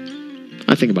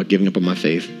 I think about giving up on my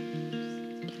faith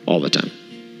all the time.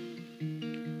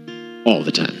 All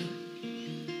the time.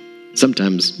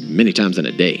 Sometimes, many times in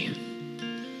a day.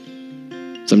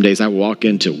 Some days I walk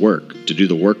into work to do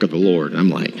the work of the Lord, and I'm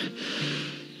like,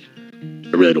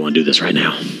 I really don't want to do this right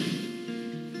now.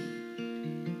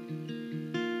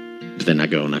 But then I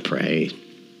go and I pray.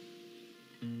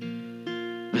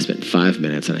 I spend 5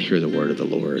 minutes and I hear the word of the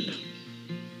Lord.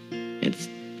 And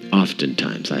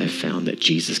oftentimes I have found that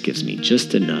Jesus gives me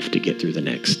just enough to get through the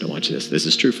next, now watch this, this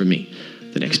is true for me,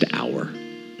 the next hour.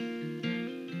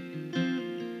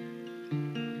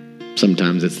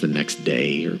 Sometimes it's the next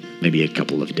day or maybe a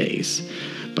couple of days.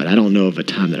 But I don't know of a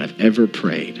time that I've ever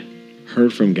prayed,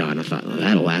 heard from God, and I thought, oh,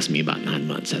 that'll last me about 9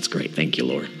 months. That's great. Thank you,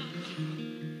 Lord.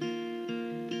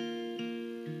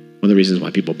 One of the reasons why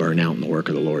people burn out in the work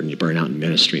of the Lord, and you burn out in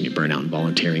ministry, and you burn out in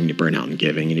volunteering, and you burn out in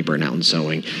giving, and you burn out in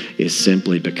sowing, is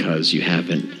simply because you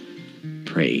haven't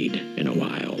prayed in a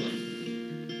while.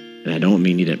 And I don't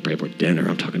mean you didn't pray for dinner.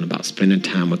 I'm talking about spending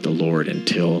time with the Lord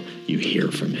until you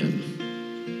hear from him.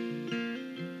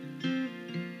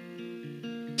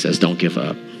 It says, don't give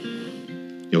up.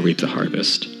 You'll reap the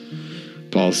harvest.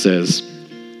 Paul says,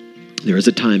 there is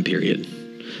a time period.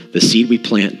 The seed we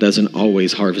plant doesn't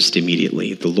always harvest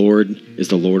immediately. The Lord is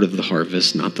the Lord of the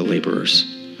harvest, not the laborers.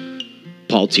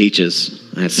 Paul teaches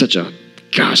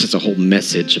That's a whole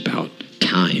message about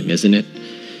time, isn't it?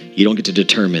 You don't get to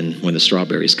determine when the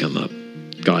strawberries come up.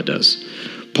 God does.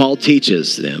 Paul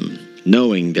teaches them,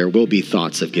 knowing there will be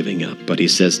thoughts of giving up, but he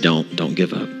says, don't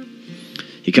give up.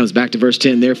 He comes back to verse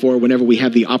 10, therefore, whenever we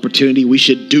have the opportunity, we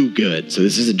should do good. So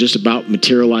this isn't just about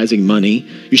materializing money.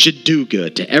 You should do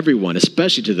good to everyone,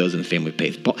 especially to those in the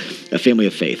family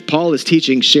of faith. Paul is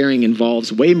teaching sharing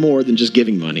involves way more than just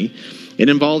giving money. It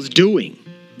involves doing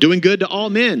good to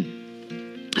all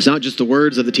men. It's not just the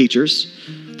words of the teachers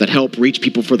that help reach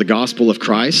people for the gospel of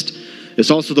Christ.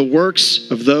 It's also the works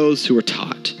of those who are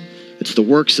taught. It's the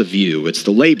works of you. It's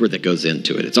the labor that goes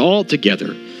into it. It's all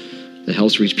together that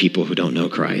helps reach people who don't know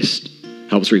Christ,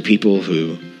 helps reach people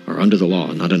who are under the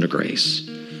law, not under grace.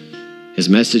 His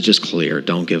message is clear.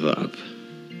 Don't give up.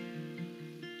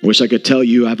 I wish I could tell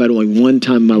you I've had only one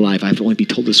time in my life. I've only been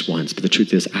told this once, but the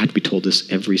truth is I have to be told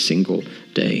this every single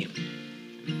day.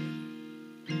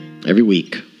 Every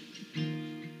week,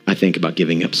 I think about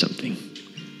giving up something.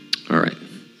 All right.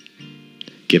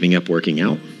 Giving up working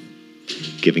out,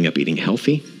 giving up eating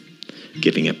healthy,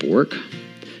 giving up work,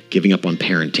 giving up on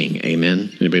parenting. Amen.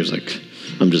 Anybody was like,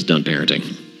 I'm just done parenting.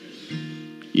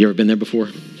 You ever been there before?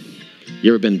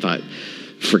 You ever been thought,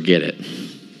 forget it.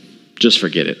 Just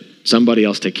forget it. Somebody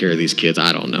else take care of these kids.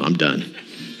 I don't know. I'm done.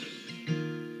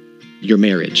 Your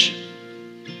marriage.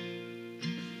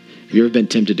 Have you ever been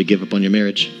tempted to give up on your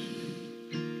marriage?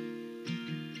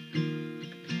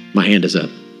 My hand is up.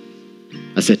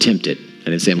 I said tempted. I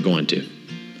didn't say I'm going to.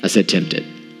 I said tempted.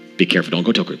 Be careful. Don't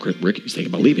go tell Rick he's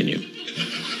thinking about leaving you.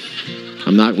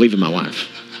 I'm not leaving my wife.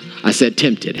 I said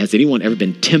tempted. Has anyone ever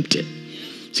been tempted?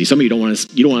 See, some of you don't want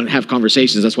to have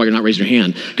conversations. That's why you're not raising your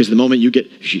hand. Because the moment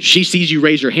she sees you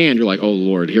raise your hand, you're like, oh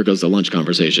Lord, here goes the lunch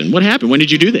conversation. What happened? When did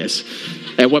you do this?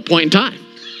 At what point in time?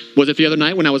 Was it the other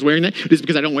night when I was wearing that? Is it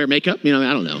because I don't wear makeup? I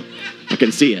don't know. I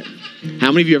couldn't see it.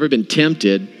 How many of you have ever been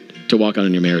tempted to walk out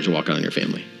on your marriage or walk out on your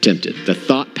family? Tempted. The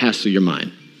thought passed through your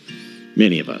mind.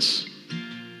 Many of us.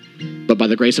 But by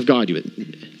the grace of God,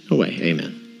 no way.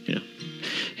 Amen.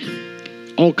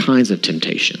 All kinds of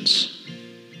temptations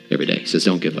every day. He says,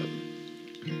 don't give up.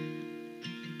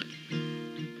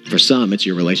 For some, it's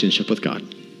your relationship with God.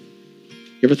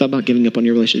 You ever thought about giving up on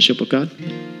your relationship with God?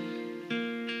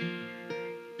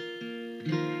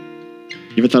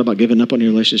 You ever thought about giving up on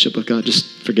your relationship with God?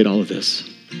 Just forget all of this.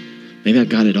 Maybe I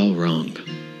got it all wrong.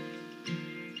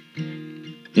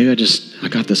 Maybe I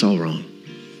got this all wrong.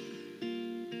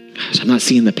 Gosh, I'm not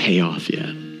seeing the payoff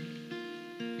yet.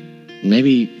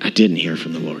 Maybe I didn't hear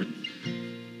from the Lord.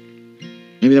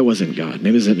 Maybe that wasn't God.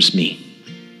 Maybe that was me.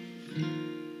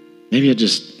 Maybe I'd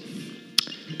just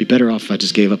be better off if I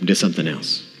just gave up and did something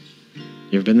else.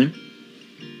 You ever been there?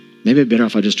 Maybe it'd be better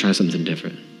off if I just try something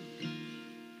different.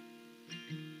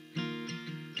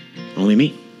 Only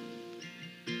me.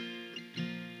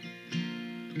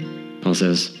 Paul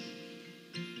says,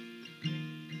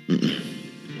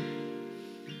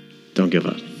 don't give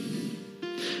up.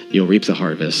 You'll reap the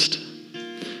harvest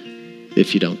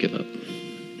if you don't give up.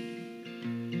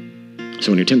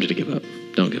 So when you're tempted to give up,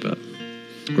 don't give up.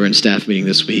 We're in staff meeting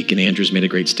this week, and Andrew's made a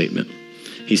great statement.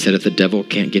 He said, if the devil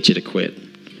can't get you to quit,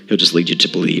 he'll just lead you to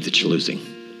believe that you're losing.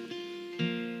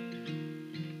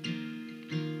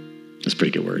 That's a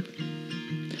pretty good word.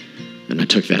 And I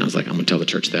took that and I was like, I'm going to tell the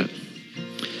church that.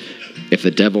 If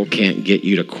the devil can't get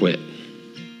you to quit,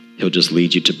 he'll just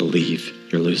lead you to believe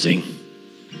you're losing.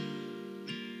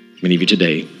 Many of you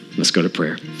today, let's go to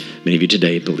prayer. Many of you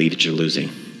today believe that you're losing.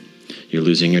 You're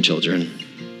losing your children.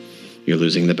 You're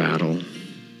losing the battle.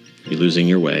 You're losing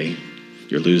your way.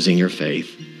 You're losing your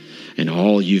faith. And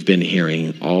all you've been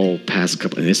hearing all past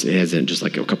couple, and this isn't just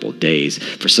like a couple of days.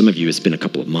 For some of you, it's been a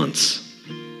couple of months.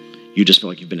 You just feel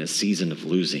like you've been in a season of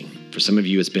losing. For some of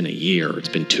you, it's been a year. It's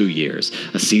been 2 years.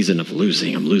 A season of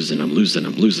losing. I'm losing.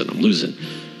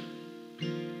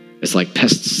 It's like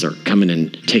pests are coming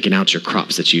and taking out your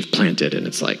crops that you've planted, and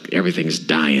it's like everything's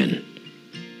dying.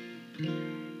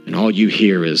 And all you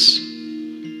hear is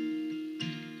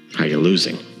how you're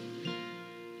losing.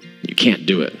 You can't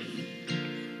do it.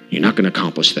 You're not going to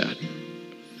accomplish that.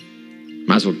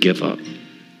 Might as well give up.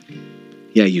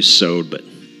 Yeah, you sowed, but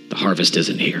the harvest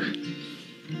isn't here.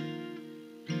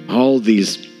 All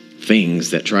these things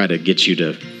that try to get you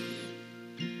to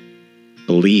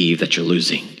believe that you're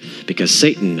losing. Because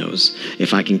Satan knows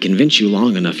if I can convince you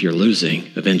long enough you're losing,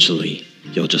 eventually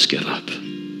you'll just give up.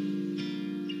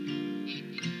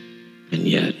 And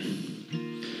yet,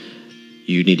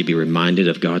 you need to be reminded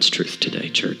of God's truth today,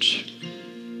 church.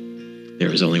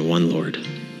 There is only one Lord,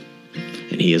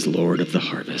 and he is Lord of the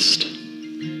harvest.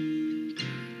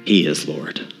 He is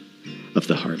Lord of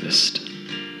the harvest.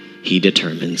 He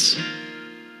determines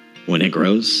when it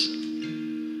grows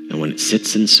and when it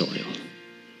sits in soil.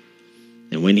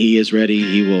 And when he is ready,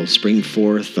 he will spring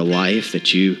forth the life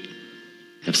that you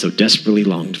have so desperately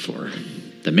longed for.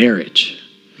 The marriage,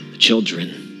 the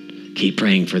children. Keep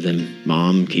praying for them,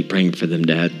 Mom. Keep praying for them,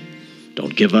 Dad.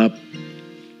 Don't give up.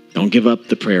 Don't give up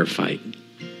the prayer fight,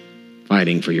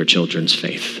 fighting for your children's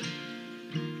faith.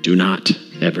 Do not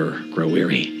ever grow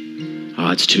weary.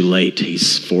 Oh, it's too late.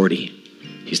 He's 40.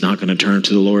 He's not going to turn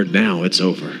to the Lord now. It's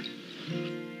over.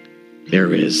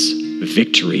 There is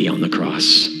victory on the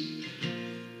cross.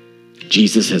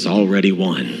 Jesus has already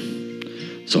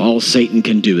won. So all Satan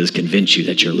can do is convince you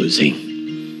that you're losing.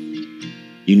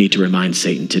 You need to remind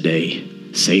Satan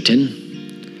today,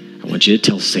 Satan, I want you to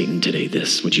tell Satan today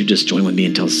this. Would you just join with me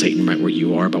and tell Satan right where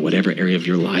you are about whatever area of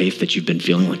your life that you've been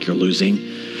feeling like you're losing?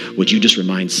 Would you just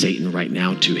remind Satan right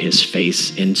now to his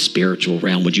face in spiritual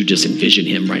realm? Would you just envision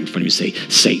him right in front of you and say,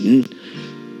 Satan,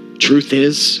 truth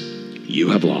is, you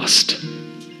have lost.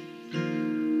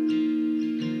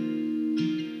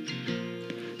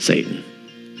 Satan,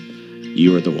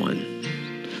 you are the one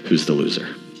who's the loser.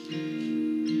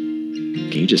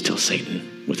 Can you just tell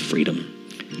Satan with freedom,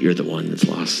 you're the one that's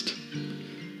lost.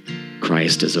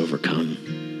 Christ has overcome.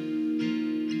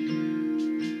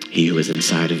 He who is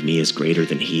inside of me is greater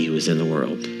than he who is in the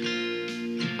world.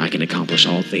 I can accomplish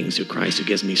all things through Christ who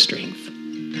gives me strength.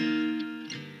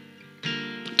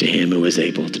 To him who is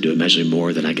able to do immeasurably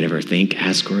more than I could ever think,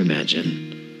 ask, or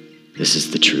imagine. This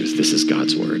is the truth. This is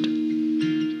God's word.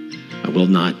 I will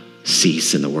not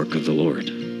cease in the work of the Lord.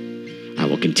 I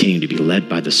will continue to be led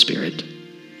by the Spirit.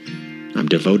 I'm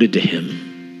devoted to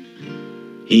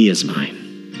him. He is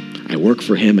mine. I work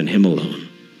for him and him alone.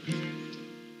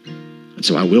 And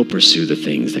so I will pursue the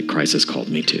things that Christ has called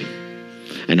me to.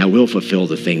 And I will fulfill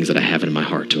the things that I have in my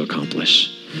heart to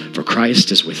accomplish. For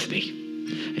Christ is with me.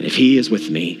 And if he is with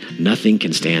me, nothing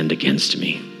can stand against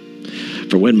me.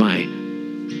 For when my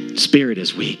spirit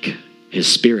is weak, his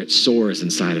spirit soars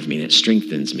inside of me and it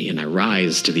strengthens me, and I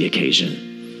rise to the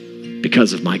occasion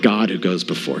because of my God who goes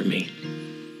before me.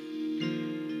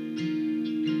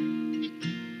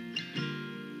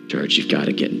 Church, you've got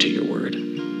to get into your word.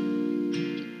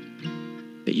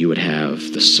 That you would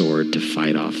have the sword to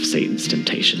fight off Satan's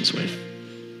temptations with.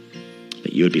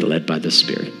 That you would be led by the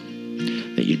Spirit.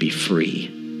 That you'd be free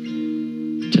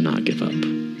to not give up.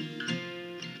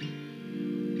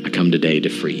 I come today to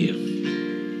free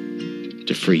you.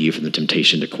 To free you from the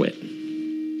temptation to quit.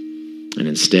 And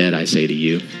instead, I say to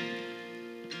you,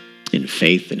 in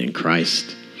faith and in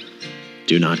Christ,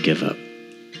 do not give up.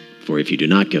 For if you do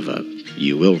not give up,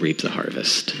 you will reap the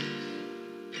harvest.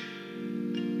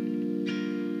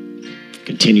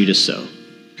 Continue to sow.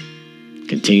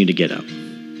 Continue to get up.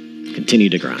 Continue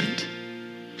to grind.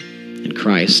 And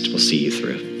Christ will see you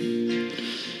through.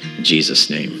 In Jesus'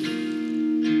 name,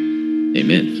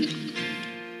 amen.